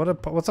a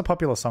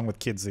popular song with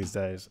kids these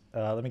days?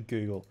 Let me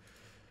Google.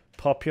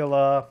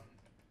 Popular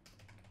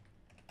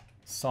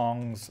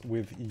songs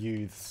with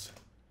youths.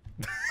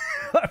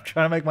 I'm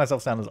trying to make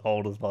myself sound as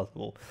old as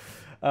possible.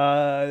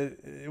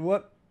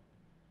 What?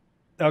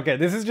 Okay,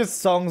 this is just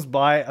songs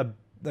by a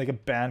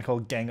band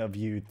called Gang of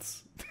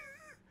Youths.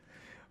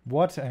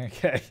 What?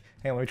 Okay,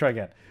 hang on, let me try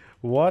again.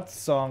 What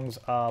songs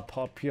are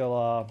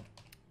popular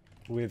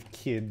with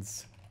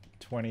kids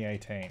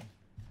 2018?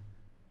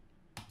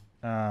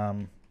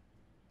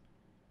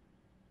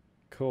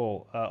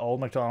 Cool. Old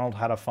MacDonald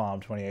Had a Farm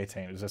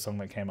 2018 is a song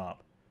that came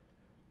up.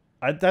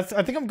 I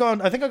think I've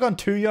gone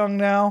too young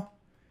now.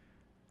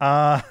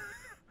 There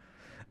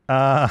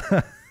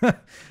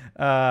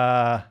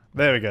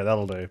we go,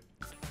 that'll do.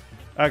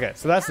 Okay,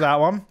 so that's that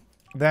one.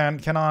 Then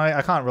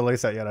I can't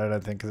release that yet, I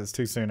don't think, because it's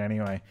too soon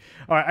anyway.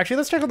 All right, actually,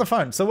 let's check on the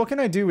phone. So what can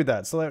I do with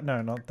that? So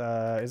no, not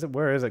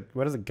where is it?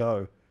 Where does it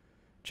go?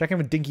 Check in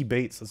with Dinky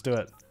Beats. Let's do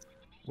it.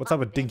 What's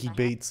up with Dinky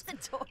Beats?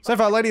 So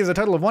far, Lady has a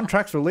total of 1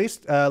 track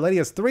released. Lady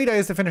has 3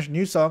 days to finish a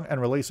new song and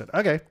release it.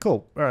 Okay,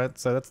 cool. All right,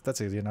 so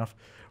that's easy enough.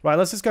 Right,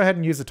 let's just go ahead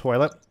and use the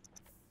toilet.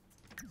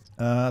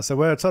 So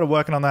we're sort of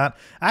working on that.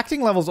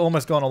 Acting level's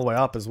almost gone all the way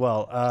up as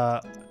well.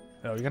 Oh,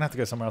 you're gonna have to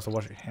go somewhere else to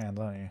wash your hands,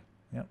 aren't you?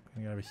 Yep,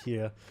 gonna go over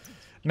here.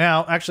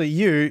 Now, actually,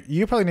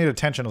 you probably need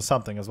attention or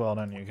something as well,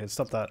 don't you? Okay,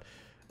 stop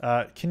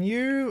that. Can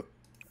you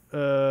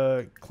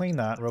clean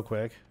that real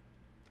quick?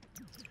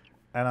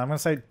 And I'm gonna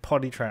say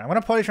potty train. I'm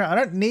gonna potty train. I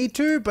don't need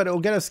to, but it will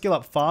get her skill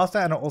up faster,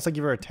 and it'll also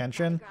give her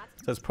attention.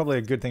 So it's probably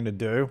a good thing to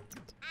do.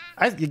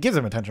 It gives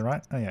him attention,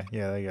 right? Oh yeah,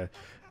 there you go.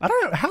 I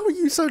don't know. How are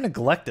you so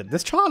neglected?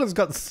 This child has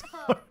got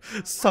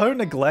so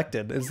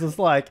neglected. It's just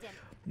like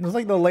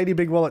the Lady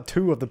Big Wallet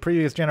 2 of the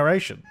previous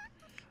generation.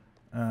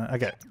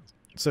 Okay,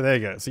 so there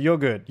you go. So you're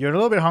good. You're a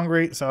little bit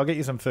hungry, so I'll get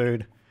you some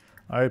food.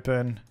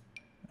 Open.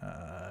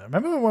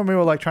 Remember when we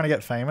were like trying to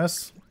get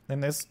famous in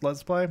this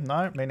Let's Play?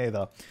 No, me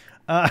neither.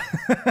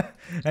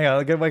 Hang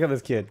on, go wake up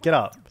this kid. Get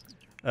up.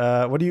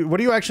 What do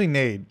you actually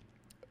need?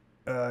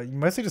 You're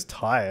mostly just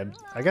tired.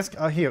 I guess.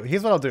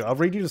 Here's what I'll do. I'll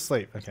read you to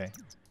sleep. Okay.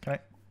 Can I?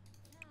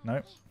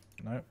 No.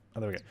 No. Oh,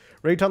 there we go.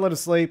 Read toddler to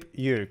sleep.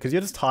 You, because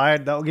you're just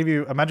tired. That will give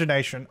you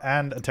imagination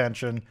and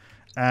attention,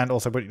 and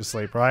also put you to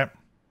sleep, right?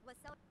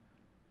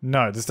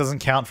 No, this doesn't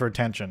count for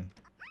attention.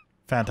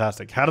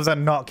 Fantastic. How does that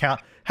not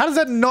count? How does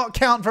that not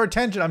count for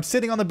attention? I'm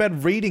sitting on the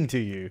bed reading to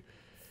you.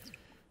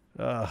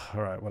 All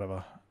right,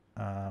 whatever.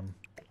 Yeah,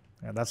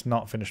 that's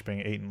not finished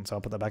being eaten, so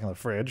I'll put that back in the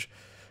fridge.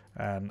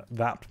 And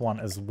that one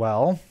as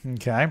well.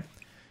 Okay.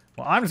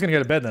 Well, I'm just going to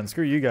go to bed then.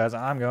 Screw you guys.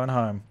 I'm going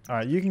home. All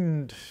right, you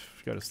can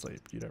go to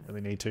sleep. You don't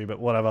really need to, but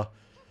whatever.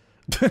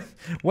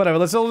 Whatever.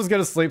 Let's all just go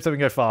to sleep so we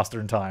can go faster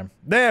in time.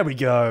 There we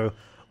go.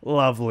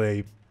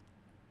 Lovely.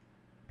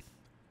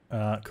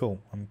 Cool.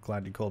 I'm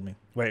glad you called me.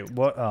 Wait,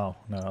 what? Oh,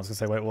 no. I was going to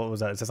say, wait, what was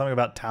that? Is there something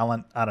about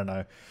talent? I don't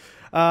know.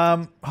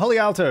 Holly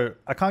Alto,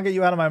 I can't get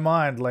you out of my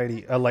mind,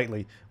 lately.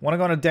 Want to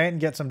go on a date and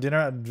get some dinner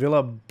at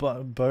Villa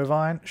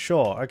Bovine?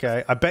 Sure,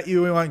 okay. I bet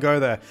you we won't go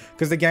there.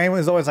 Because the game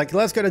is always like,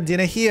 let's go to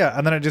dinner here.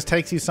 And then it just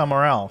takes you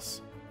somewhere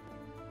else.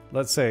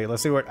 Let's see.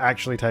 Let's see where it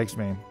actually takes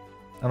me.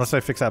 Unless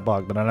they fix that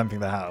bug, but I don't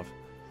think they have.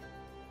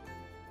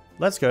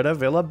 Let's go to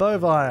Villa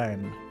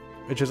Bovine.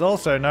 Which is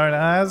also known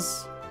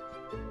as...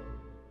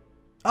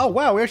 Oh,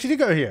 wow, we actually did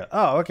go here.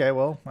 Oh, okay,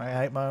 well, I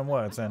hate my own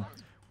words then.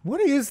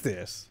 What is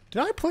this?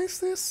 Did I place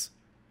this?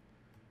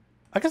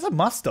 I guess I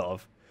must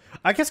have.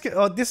 I guess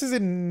this is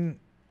in...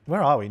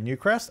 Where are we?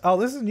 Newcrest? Oh,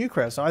 this is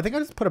Newcrest. So I think I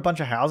just put a bunch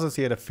of houses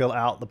here to fill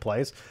out the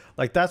place.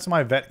 Like, that's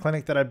my vet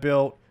clinic that I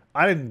built.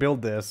 I didn't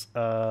build this.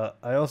 I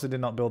also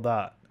did not build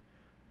that.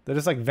 They're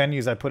just like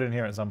venues I put in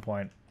here at some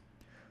point.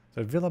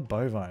 So Villa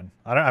Bovine.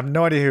 I have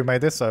no idea who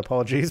made this, so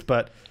apologies,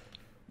 but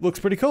looks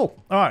pretty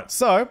cool. All right,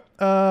 so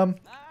go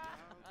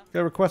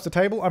request a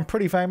table. I'm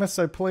pretty famous,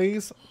 so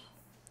please.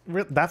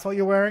 That's what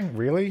you're wearing?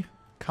 Really?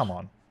 Come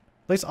on.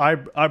 At least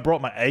I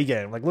brought my A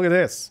game. Like, look at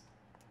this.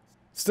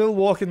 Still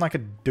walking like a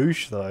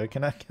douche, though.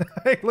 Can I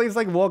at least,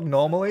 like, walk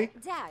normally?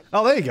 Dad.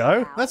 Oh, there you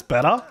go. That's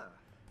better.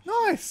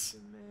 Nice.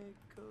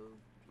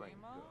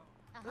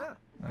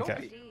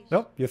 Okay.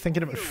 Nope, you're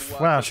thinking of...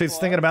 Wow, she's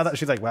thinking about that.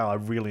 She's like, wow, I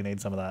really need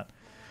some of that.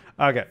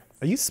 Okay.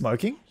 Are you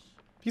smoking?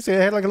 You see, I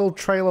had like a little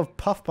trail of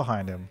puff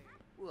behind him.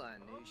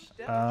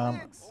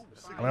 I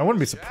mean, I wouldn't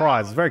be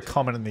surprised. It's very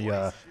common in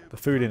the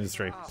food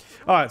industry.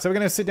 All right, so we're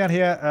gonna sit down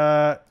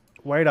here.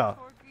 Waiter.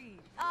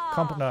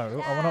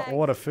 No, I want to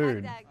order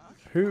food.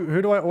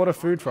 Who do I order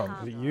food from?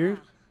 Is it you?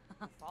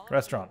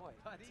 Restaurant.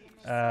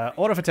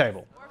 Order for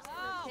table.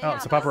 Oh,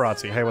 it's a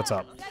paparazzi. Hey, what's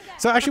up?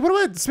 So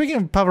actually, speaking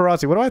of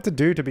paparazzi, what do I have to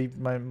do to be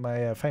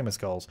my famous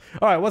goals?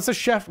 All right, what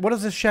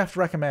does the chef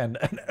recommend?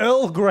 An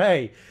Earl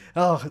Grey.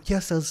 Oh,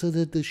 yes, so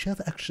the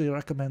chef actually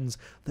recommends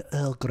the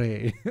Earl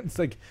Grey. It's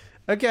like,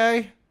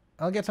 okay,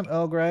 I'll get some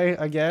Earl Grey,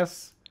 I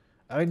guess.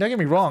 I mean, don't get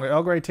me wrong,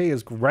 Earl Grey tea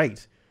is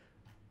great.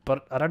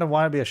 But I don't know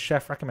why it'd be a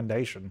chef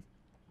recommendation.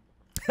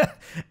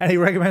 And he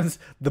recommends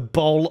the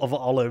bowl of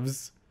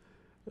olives.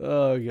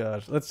 Oh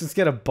gosh, let's just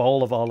get a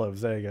bowl of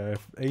olives. There you go.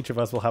 Each of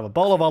us will have a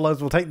bowl of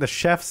olives. We'll take the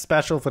chef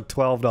special for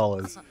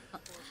 $12.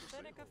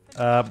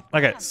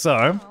 Okay,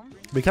 so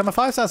become a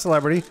 5-star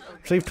celebrity.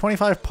 Receive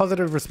 25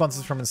 positive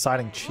responses from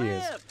inciting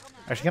cheers.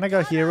 Actually, can I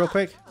go here real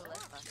quick?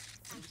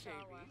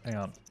 Hang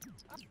on.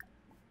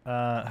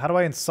 How do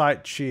I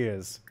incite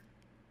cheers?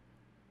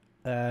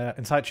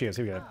 Incite cheers.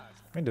 Here we go.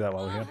 We can do that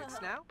while we're here.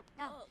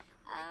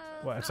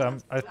 Wait, so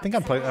I think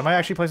I'm am I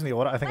actually placing the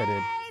order? I think I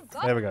did.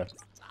 There we go.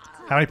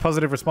 How many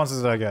positive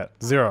responses did I get?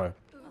 0.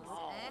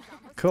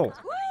 Cool.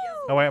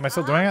 Oh wait, am I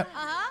still doing it?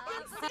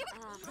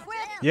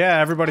 Yeah,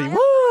 everybody. Woo!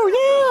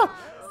 Yeah!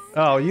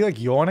 Oh, are you like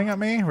yawning at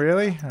me?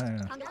 Really? I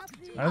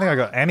don't think I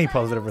got any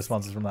positive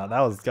responses from that.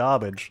 That was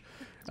garbage.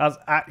 That was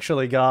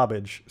actually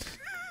garbage.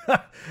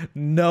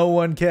 No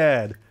one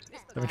cared.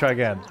 Let me try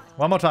again.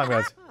 One more time,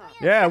 guys.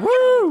 Yeah,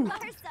 woo!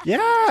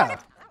 Yeah!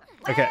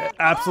 Okay,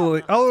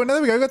 absolutely. Oh, and there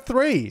we go. We got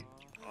 3.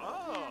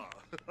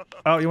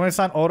 Oh, you want to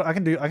sign auto? I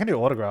can do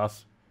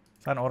autographs.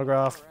 Sign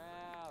autograph.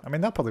 I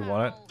mean, they'll probably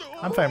want it.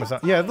 I'm famous.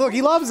 Yeah, look,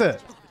 he loves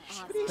it.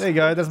 There you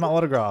go. There's my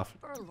autograph.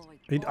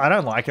 I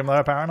don't like him though,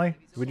 apparently.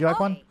 Would you like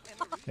one?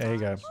 Yeah, here you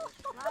go.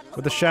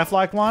 Would the chef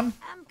like one?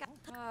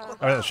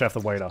 I mean, the chef, the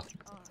waiter.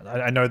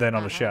 I know they're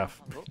not a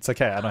chef. It's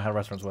okay. I know how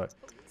restaurants work.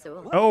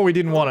 Oh, we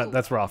didn't want it.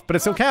 That's rough. But it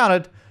still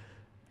counted.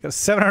 Got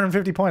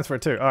 750 points for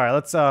it too. All right,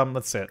 let's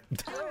sit.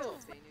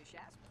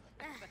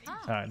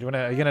 All right,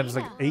 are you gonna just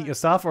like eat your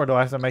stuff, or do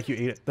I have to make you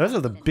eat it? Those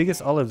are the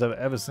biggest olives I've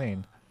ever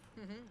seen.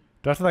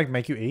 Do I have to like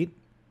make you eat?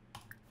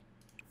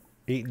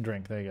 Eat and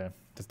drink. There you go.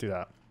 Just do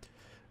that.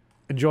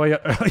 Enjoy your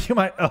you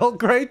might Earl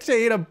Grey to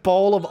eat a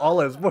bowl of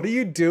olives. What are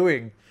you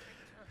doing?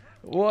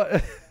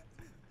 What?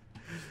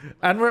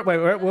 And wait,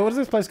 what was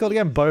this place called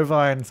again?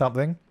 Bovine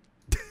something.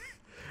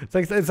 It's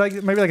like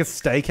maybe like a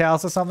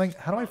steakhouse or something.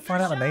 How do I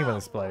find out the name of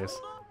this place?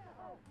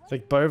 It's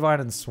like Bovine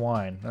and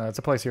Swine. It's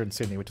a place here in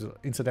Sydney, which is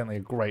incidentally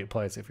a great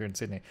place if you're in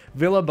Sydney.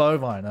 Villa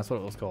Bovine, that's what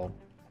it was called.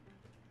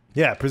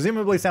 Yeah,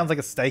 presumably sounds like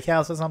a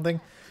steakhouse or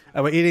something.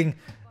 And we're eating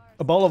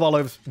a bowl of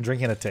olives and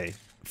drinking a tea.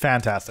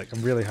 Fantastic.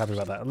 I'm really happy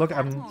about that. Look,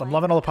 I'm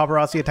loving all the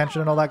paparazzi attention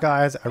and all that,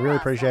 guys. I really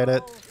appreciate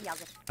it.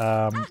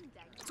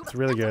 It's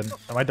really good.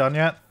 Am I done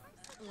yet?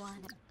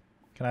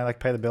 Can I like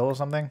pay the bill or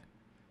something?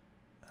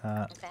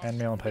 End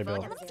meal and pay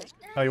bill.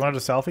 Oh, you wanted a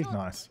selfie?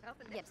 Nice.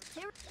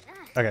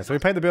 Okay, so we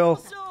paid the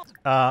bill.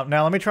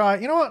 Now let me try.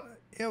 You know what?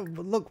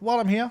 Look, while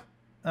I'm here,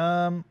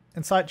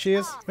 incite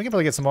cheers. We can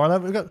probably get some more of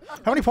that. We've got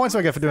how many points do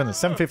I get for doing this?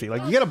 750.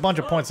 Like you get a bunch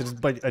of points just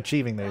by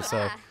achieving these.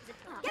 So,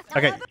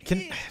 okay, do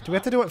we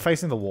have to do it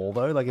facing the wall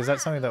though? Like, is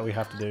that something that we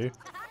have to do?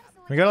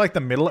 Can we go to like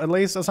the middle at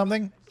least or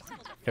something?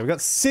 Okay, we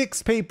got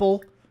 6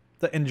 people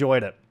that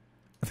enjoyed it.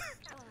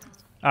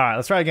 All right,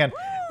 let's try again.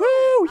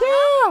 Woo!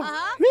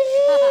 Yeah!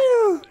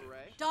 Woo!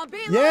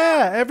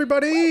 Yeah,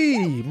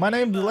 everybody! My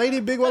name's Lady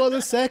Big Wallow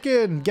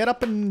II. Get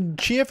up and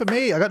cheer for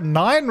me. I got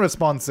 9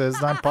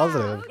 responses, 9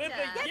 positive.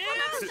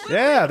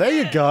 Yeah, there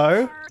you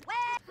go.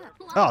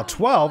 Oh,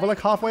 12. We're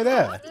like halfway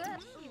there.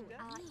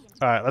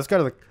 All right, let's go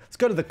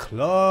to the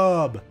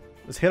club.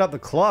 Let's hit up the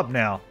club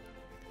now.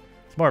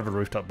 It's more of a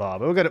rooftop bar,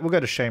 but we'll go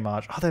to Chez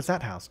March. Oh, there's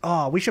that house.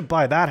 Oh, we should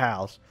buy that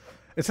house.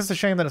 It's just a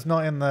shame that it's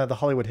not in the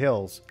Hollywood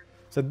Hills.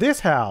 So this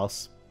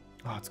house.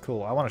 Oh, it's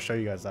cool. I want to show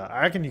you guys that.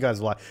 I reckon you guys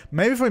will like.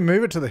 Maybe if we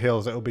move it to the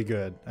hills, it'll be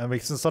good. And we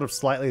can sort of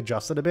slightly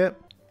adjust it a bit.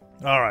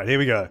 All right, here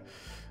we go.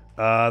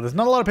 There's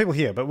not a lot of people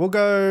here, but we'll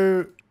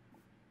go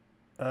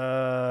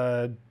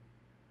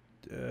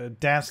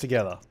dance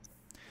together.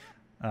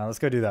 Let's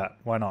go do that.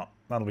 Why not?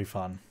 That'll be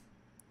fun.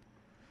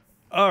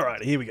 All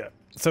right, here we go.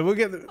 So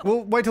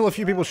we'll wait till a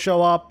few people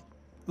show up.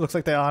 Looks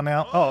like they are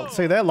now. Oh,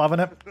 see, they're loving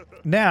it.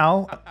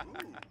 Now,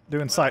 do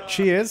incite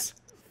cheers.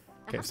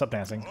 Okay, stop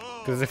dancing.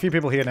 Because there's a few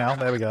people here now.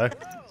 There we go.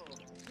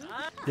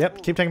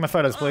 Yep, keep taking my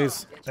photos,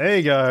 please. There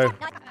you go.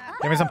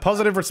 Give me some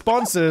positive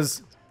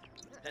responses.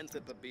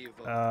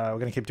 We're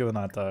going to keep doing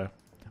that, though.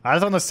 I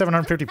just want those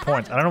 750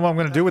 points. I don't know what I'm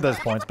going to do with those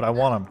points, but I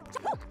want them.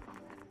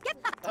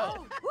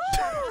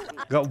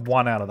 Got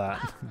 1 out of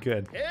that.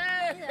 Good.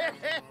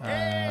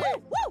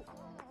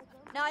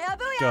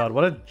 God,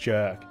 what a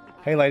jerk.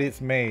 Hey, lady,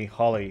 it's me,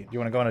 Holly. Do you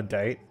want to go on a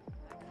date?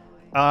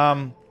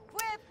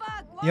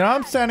 You know,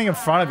 I'm standing in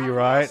front of you,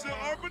 right?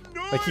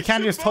 Like, you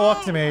can't just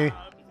talk to me.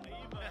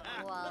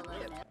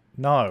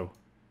 No.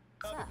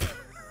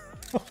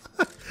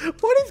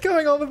 What is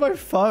going on with my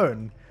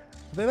phone?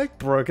 Have they, like,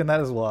 broken that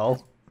as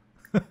well?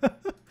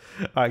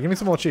 Alright, give me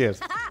some more cheers.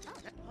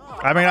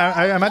 I mean,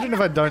 I imagine if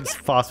I don't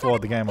fast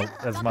forward the game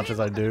as much as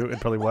I do, it'd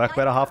probably work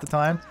better half the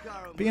time.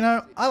 But, you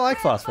know, I like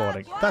fast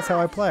forwarding. That's how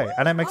I play.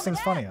 And it makes things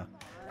funnier.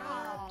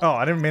 Oh,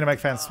 I didn't mean to make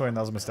fans swoon.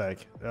 That was a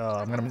mistake. Oh,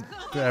 I'm going to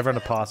get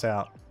everyone to pass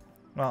out.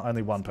 Well,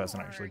 only 1 person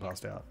actually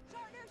passed out.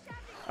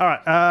 Alright,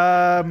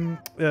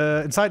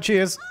 incite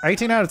cheers.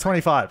 18 out of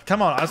 25.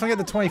 Come on, I just want to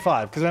get the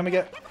 25. Because then we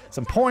get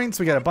some points.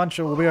 We get a bunch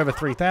of... We'll be over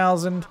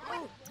 3,000.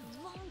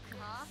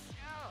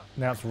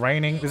 Now it's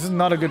raining. This is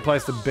not a good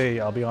place to be,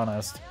 I'll be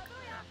honest.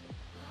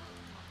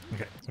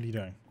 Okay, what are you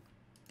doing?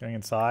 Going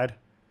inside?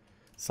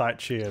 Sight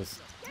cheers.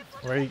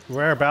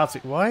 Whereabouts?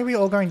 Why are we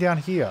all going down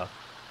here?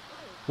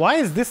 Why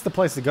is this the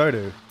place to go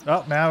to?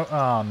 Oh, now.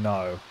 Oh,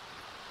 no.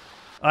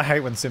 I hate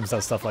when Sims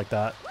does stuff like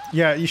that.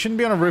 Yeah, you shouldn't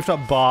be on a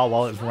rooftop bar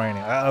while it's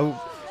raining.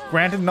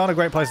 Granted, not a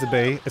great place to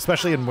be,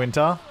 especially in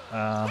winter.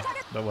 But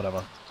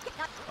whatever.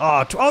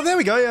 Oh, there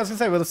we go. Yeah, I was gonna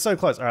say, we're so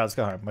close. All right, let's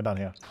go home. We're done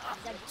here.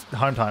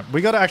 Home time.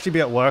 We gotta actually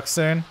be at work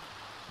soon.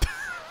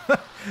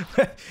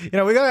 You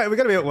know, we gotta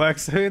be at work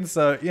soon.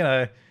 So you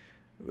know,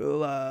 we'll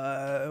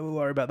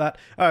worry about that.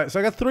 All right. So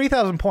I got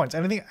 3,000 points.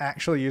 Anything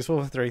actually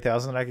useful for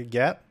 3,000 that I could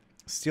get?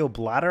 Steel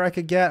bladder. I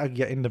could get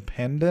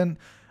independent.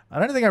 I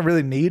don't think I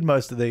really need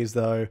most of these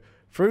though.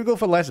 Frugal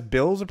for less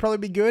bills would probably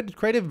be good.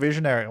 Creative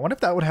visionary. I wonder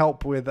if that would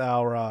help with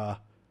our.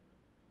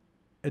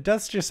 It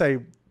does just say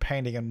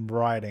painting and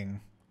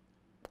writing.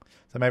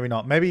 So maybe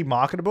not. Maybe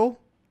marketable?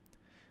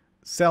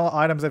 Sell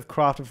items they've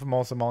crafted for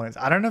more simoleons.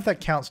 I don't know if that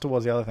counts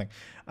towards the other thing.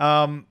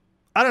 I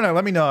don't know.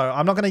 Let me know.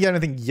 I'm not going to get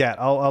anything yet.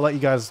 I'll let you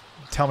guys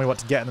tell me what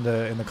to get in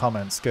the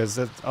comments. Because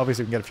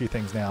obviously we can get a few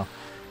things now.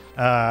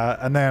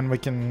 And then we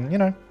can, you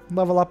know,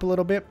 level up a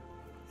little bit.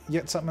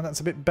 Get something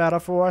that's a bit better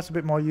for us. A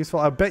bit more useful.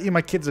 I bet you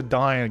my kids are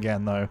dying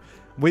again though.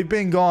 We've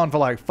been gone for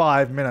like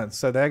 5 minutes.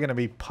 So they're going to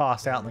be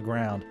passed out on the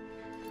ground.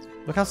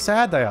 Look how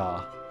sad they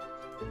are.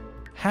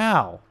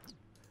 How?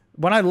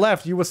 When I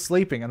left, you were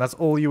sleeping, and that's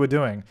all you were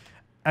doing.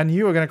 And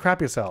you were going to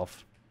crap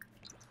yourself.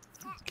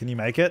 Can you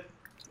make it?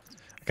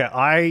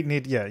 Okay,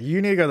 yeah,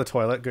 you need to go to the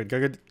toilet.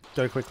 Good,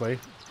 go quickly.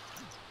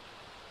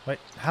 Wait,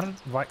 how did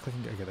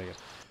right-clicking go? Okay, there you go.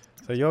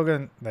 So you're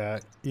going there.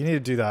 You need to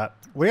do that.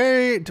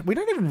 We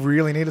don't even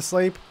really need to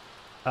sleep.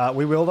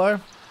 We will,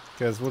 though,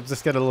 because we'll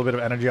just get a little bit of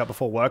energy up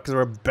before work, because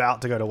we're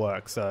about to go to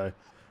work, so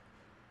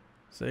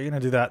you're going to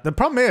do that. The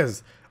problem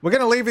is, we're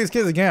going to leave these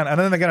kids again, and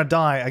then they're going to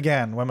die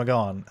again when we're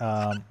gone.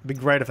 It'd be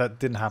great if that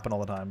didn't happen all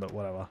the time, but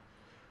whatever.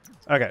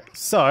 Okay,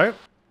 so,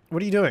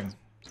 what are you doing?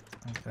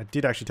 I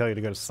did actually tell you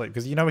to go to sleep,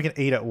 because you know we can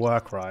eat at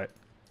work, right?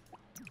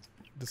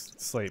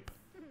 Just sleep.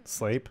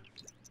 Sleep.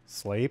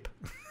 Sleep.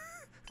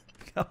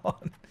 Come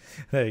on.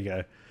 There you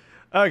go.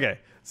 Okay,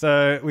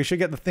 so we should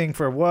get the thing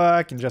for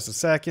work in just a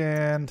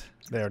second.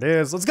 There it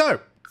is. Let's go!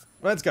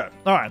 Let's go.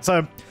 Alright,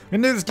 so, we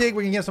can do this gig,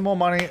 we can get some more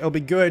money, it'll be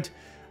good.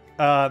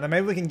 Then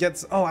maybe we can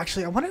get... Oh,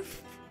 actually, I wonder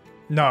if...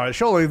 No,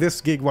 surely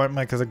this gig won't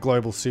make us a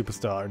global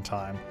superstar in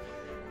time.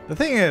 The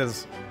thing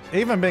is,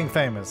 even being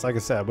famous, like I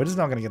said, we're just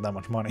not going to get that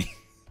much money.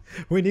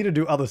 We need to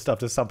do other stuff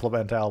to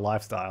supplement our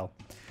lifestyle.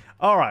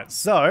 Alright,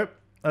 so,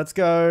 let's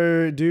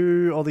go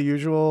do all the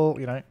usual,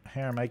 you know,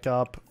 hair and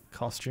makeup,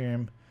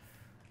 costume,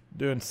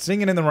 doing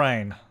Singing in the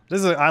Rain.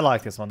 I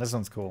like this one. This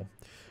one's cool.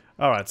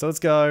 Alright, so let's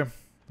go a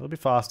little bit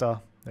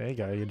faster. There you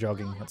go, you're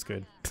jogging. That's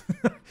good.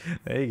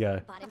 There you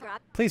go.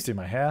 Please do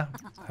my hair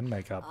and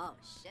makeup.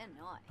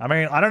 I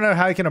mean, I don't know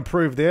how you can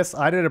improve this.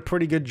 I did a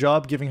pretty good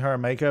job giving her a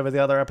makeover the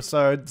other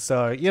episode.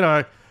 So, you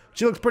know,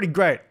 she looks pretty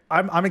great.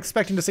 I'm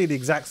expecting to see the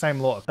exact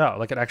same look. Oh,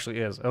 like it actually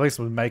is. At least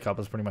with makeup,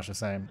 it's pretty much the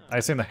same. I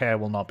assume the hair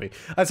will not be.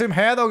 I assume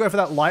hair, they'll go for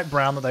that light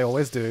brown that they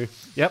always do.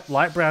 Yep,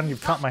 light brown.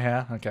 You've cut my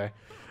hair. Okay.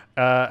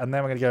 And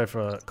then we're going to go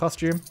for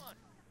costume.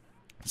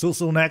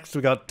 Sul next,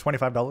 we got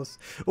 $25.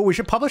 Oh, we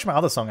should publish my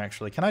other song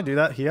actually. Can I do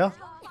that here?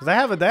 Because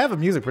they have a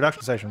music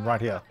production station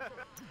right here.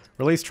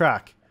 Release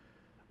track.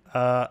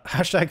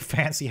 Hashtag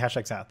fancy,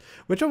 hashtag south.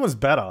 Which one was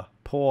better?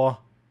 Poor.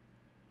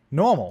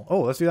 Normal.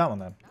 Oh, let's do that one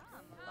then.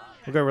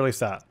 We'll go release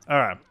that.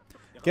 Alright.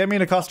 Get me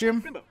in a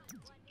costume.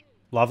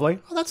 Lovely.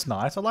 Oh, that's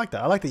nice. I like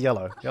that. I like the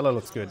yellow. Yellow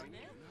looks good.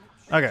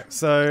 Okay,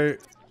 so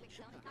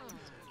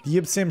the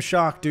Yib Sim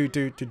Shark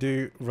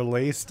do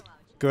released.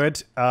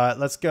 Good.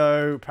 Let's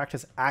go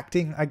practice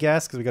acting, I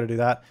guess, because we got to do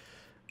that.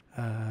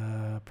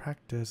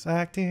 Practice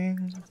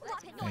acting.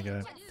 There you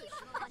go.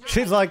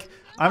 She's like,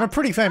 I'm a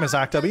pretty famous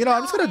actor, but you know,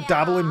 I'm just gonna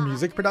dabble in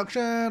music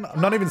production. I'm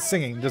not even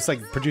singing, just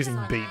like producing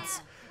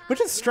beats.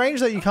 Which is strange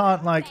that you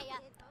can't like,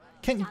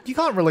 you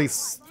can't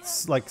release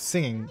like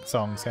singing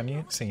songs, can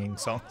you? Singing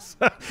songs.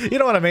 You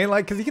know what I mean?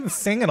 Like, because you can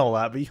sing and all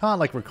that, but you can't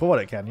like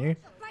record it, can you?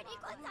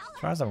 As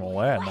far as I'm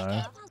aware,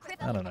 no.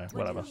 I don't know,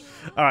 whatever.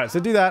 Alright, so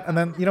do that, and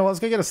then, you know what, let's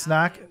go get a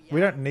snack.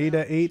 We don't need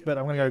to eat, but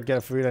I'm gonna go get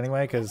a food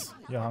anyway, because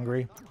you're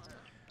hungry.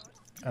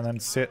 And then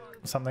sit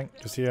something,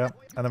 just here.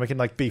 And then we can,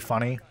 like, be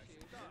funny.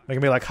 We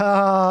can be like,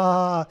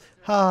 ha,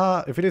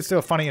 ha. If it is still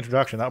a funny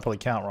introduction, that'll probably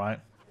count, right?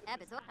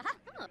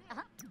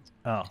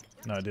 Oh,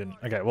 no, it didn't.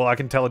 Okay, well, I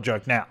can tell a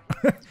joke now.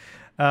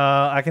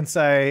 I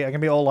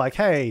can be all like,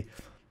 hey,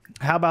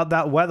 how about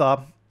that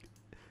weather?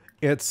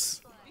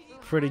 It's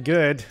pretty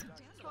good.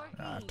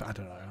 I don't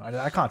know.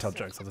 I can't tell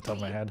jokes off the top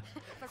of my head.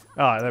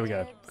 Alright, there we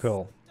go.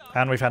 Cool.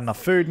 And we've had enough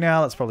food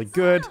now. That's probably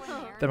good.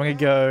 Then we're going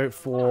to go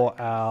for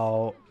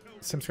our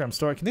Simsgram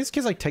story. Can these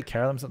kids, like, take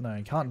care of themselves? No,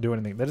 you can't do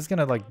anything. They're just going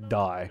to, like,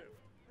 die.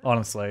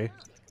 Honestly.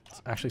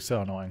 It's actually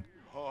so annoying.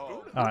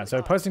 Alright,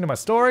 so posting to my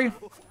story.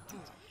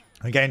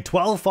 I gained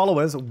 12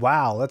 followers.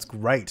 Wow, that's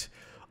great.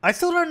 I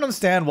still don't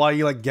understand why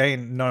you, like,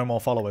 gain no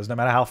more followers, no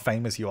matter how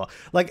famous you are.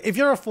 Like, if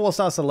you're a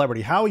 4-star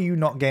celebrity, how are you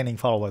not gaining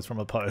followers from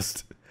a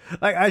post?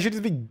 Like, I should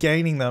just be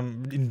gaining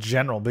them in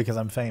general because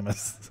I'm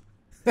famous.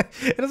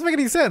 It doesn't make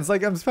any sense.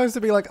 Like, I'm supposed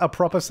to be like a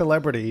proper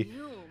celebrity,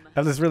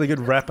 have this really good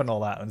rep and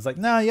all that. And it's like,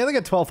 no, you only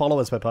get 12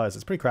 followers per post.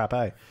 It's pretty crap,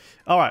 eh?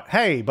 All right.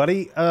 Hey,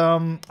 buddy.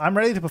 I'm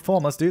ready to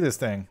perform. Let's do this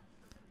thing.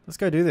 Let's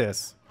go do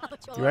this.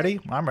 You ready?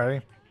 I'm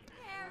ready.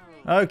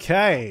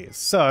 Okay.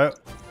 So,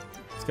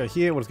 let's go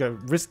here. Let's go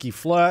risky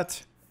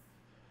flirt.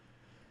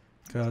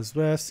 Because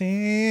we're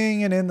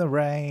singing in the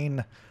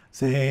rain.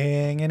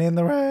 Singing in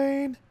the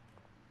rain.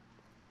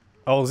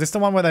 Oh, is this the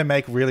one where they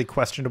make really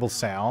questionable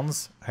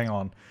sounds? Hang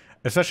on.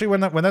 Especially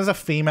when there's a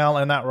female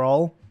in that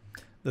role.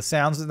 The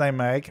sounds that they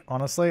make,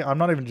 honestly, I'm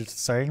not even just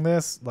saying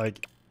this,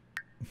 like,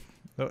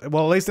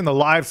 well, at least in the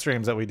live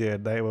streams that we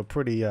did, they were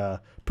pretty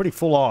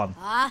full on.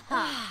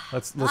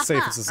 Let's see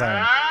if it's the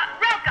same.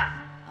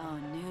 Oh,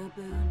 new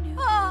boo, new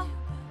boo,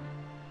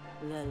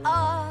 new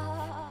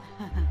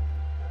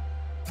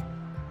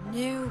boo.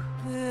 New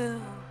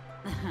boo.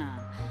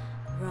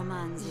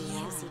 Romanzia.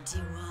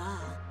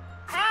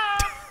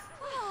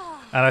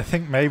 And I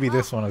think maybe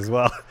this one as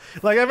well.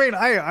 Like, I mean,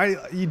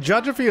 you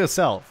judge it for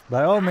yourself,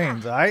 by all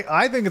means.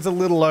 I think it's a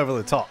little over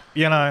the top,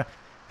 you know?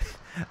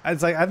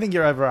 It's like, I think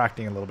you're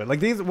overacting a little bit.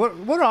 Like, these,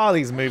 what are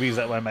these movies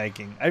that we're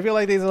making? I feel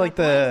like these are like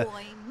the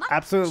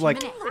absolute,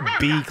 like,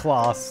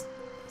 B-class,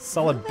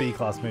 solid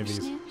B-class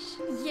movies.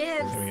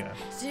 Here we go.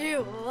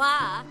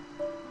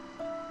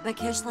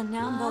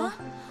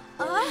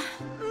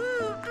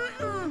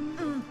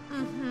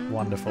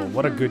 Wonderful.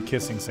 What a good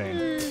kissing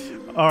scene.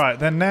 All right,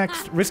 then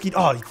next, risky.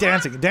 Oh,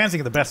 dancing.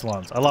 Dancing are the best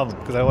ones. I love them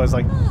because I always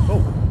like.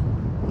 Oh,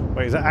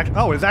 wait, is that actually?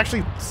 Oh, it's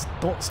actually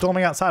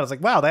storming outside. I was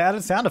like, wow, they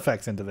added sound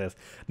effects into this.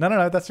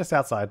 No, that's just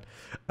outside.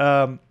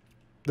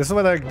 This is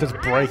where they just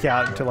break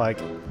out into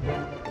like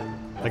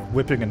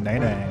whipping and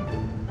nay-naying.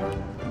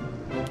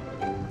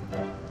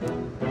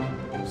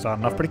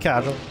 Starting off pretty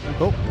casual.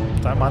 Oh,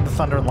 don't mind the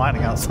thunder and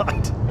lightning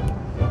outside.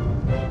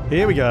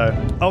 Here we go.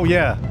 Oh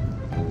yeah.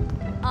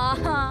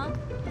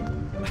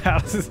 How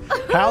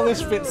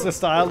this fits the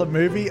style of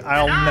movie,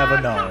 I'll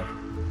never know.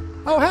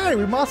 Oh hey,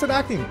 we mastered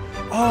acting.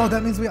 Oh,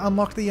 that means we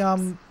unlocked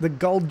the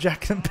gold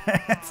jacket and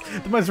pants.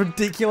 The most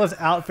ridiculous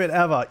outfit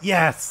ever.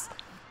 Yes!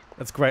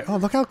 That's great. Oh,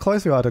 look how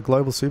close we are to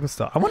Global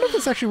Superstar. I wonder if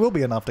this actually will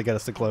be enough to get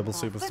us to Global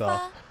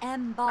Superstar.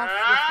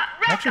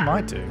 Actually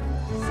might do.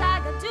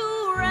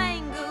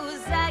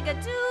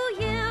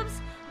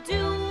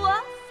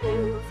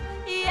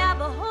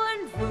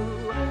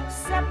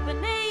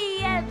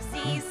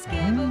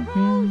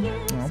 Oh,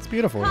 that's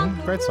beautiful.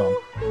 Great song.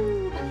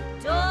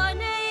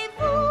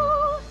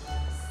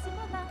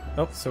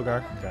 Oh, still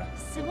going. Okay.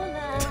 See, I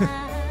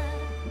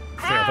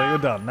thought you were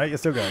done. No, you're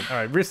still going. All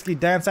right, Risky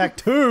Dance Act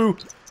 2.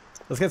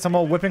 Let's get some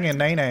more whipping and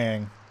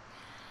nay-naying.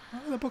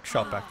 Oh, the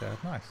bookshop back there.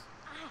 Nice.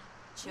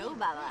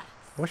 I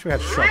wish we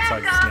had shops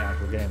like this in the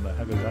actual game, though.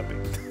 How good would that be?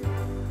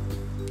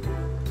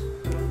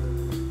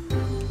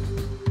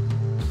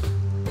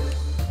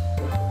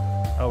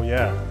 Oh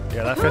yeah,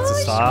 yeah, that fits the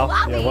style.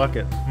 Yeah, work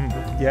it.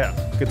 Yeah,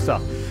 good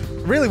stuff.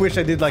 Really wish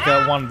I did like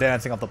a one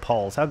dancing off the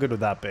poles. How good would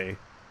that be?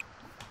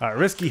 All right,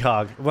 risky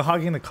hug. We're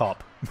hugging the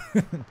cop.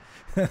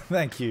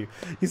 Thank you.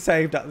 You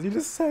saved us. You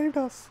just saved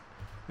us.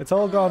 It's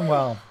all gone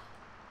well.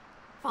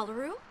 I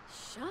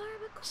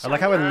like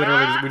how we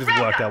just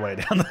worked our way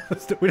down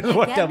the we just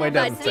worked our way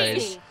down the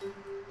stage.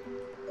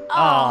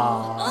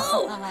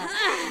 Oh,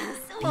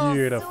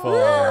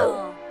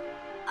 beautiful.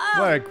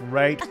 What a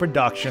great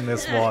production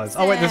this was.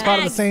 Oh wait, there's part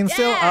of the scene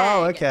still?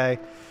 Oh, okay.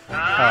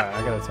 Alright,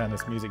 I gotta turn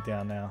this music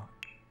down now.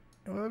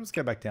 Well, let's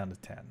go back down to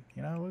 10.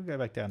 You know, we'll go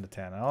back down to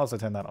 10. I'll also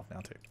turn that off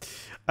now too.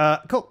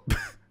 Cool.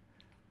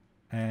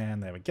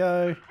 And there we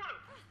go.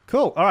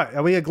 Cool. Alright,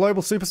 are we a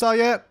global superstar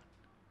yet?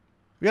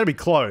 We gotta be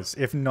close,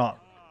 if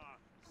not.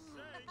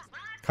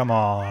 Come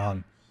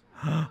on.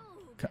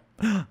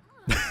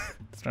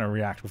 It's trying to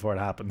react before it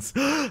happens.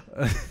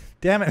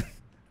 Damn it.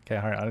 Okay,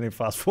 alright, I need to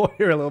fast forward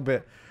here a little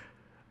bit.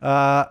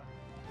 Oh,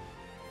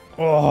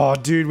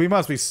 dude, we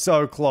must be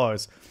so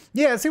close.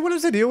 Yeah, see, what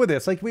is the deal with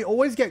this? Like, we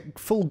always get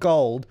full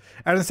gold,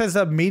 and it says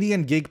the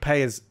median gig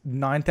pay is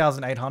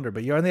 9,800,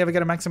 but you only ever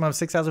get a maximum of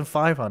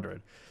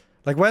 6,500.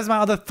 Like, where's my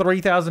other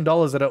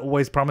 $3,000 that it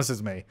always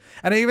promises me?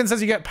 And it even says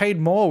you get paid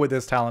more with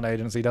this talent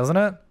agency, doesn't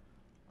it?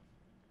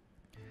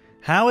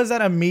 How is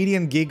that a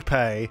median gig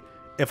pay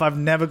if I've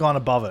never gone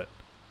above it?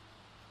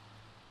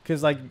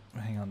 Because, like,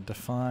 hang on,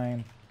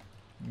 define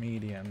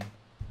median.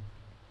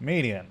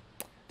 Median.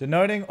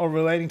 Denoting or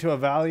relating to a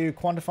value,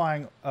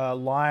 quantifying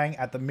lying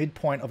at the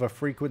midpoint of a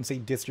frequency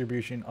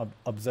distribution of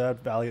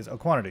observed values or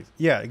quantities.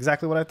 Yeah,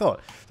 exactly what I thought.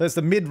 So it's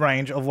the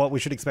mid-range of what we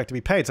should expect to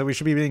be paid. So we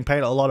should be being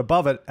paid a lot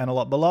above it and a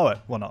lot below it.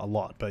 Well, not a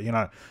lot, but, you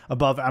know,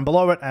 above and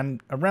below it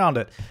and around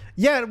it.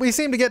 Yeah, we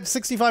seem to get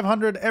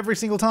 6,500 every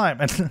single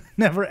time and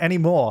never any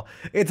more.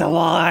 It's a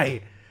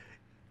lie.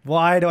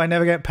 Why do I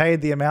never get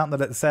paid the amount that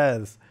it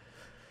says?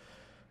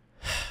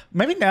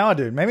 Maybe now I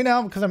do. Maybe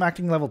now because I'm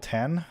acting level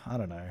 10. I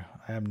don't know.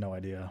 I have no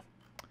idea.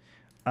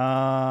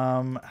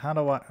 How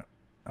do I...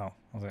 Oh,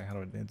 okay. How do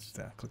I... Just,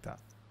 click that.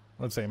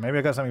 Let's see. Maybe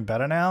I got something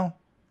better now?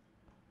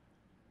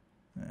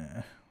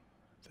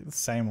 It's like the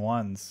same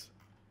ones.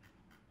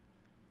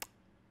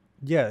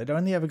 Yeah, it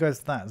only ever goes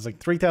to that. It's like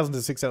 3,000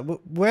 to 6,000.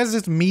 Where's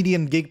this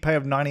median gig pay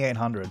of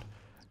 9,800?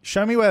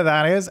 Show me where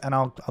that is, and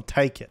I'll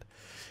take it.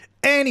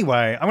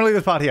 Anyway, I'm going to leave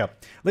this part here.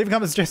 Leave a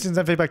comment, suggestions,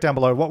 and feedback down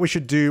below. What we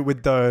should do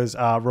with those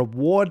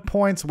reward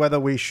points, whether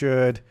we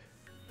should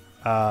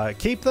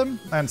keep them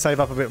and save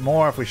up a bit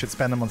more, if we should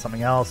spend them on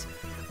something else.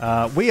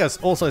 We are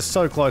also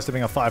so close to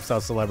being a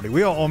 5-star celebrity.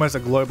 We are almost a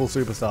global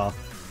superstar.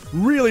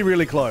 Really,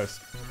 really close.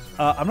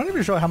 I'm not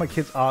even sure how my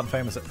kids aren't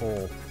famous at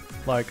all.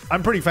 Like,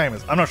 I'm pretty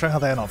famous. I'm not sure how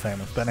they're not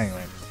famous, but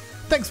anyway.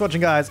 Thanks for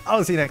watching, guys.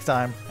 I'll see you next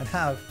time, and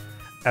have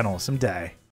an awesome day.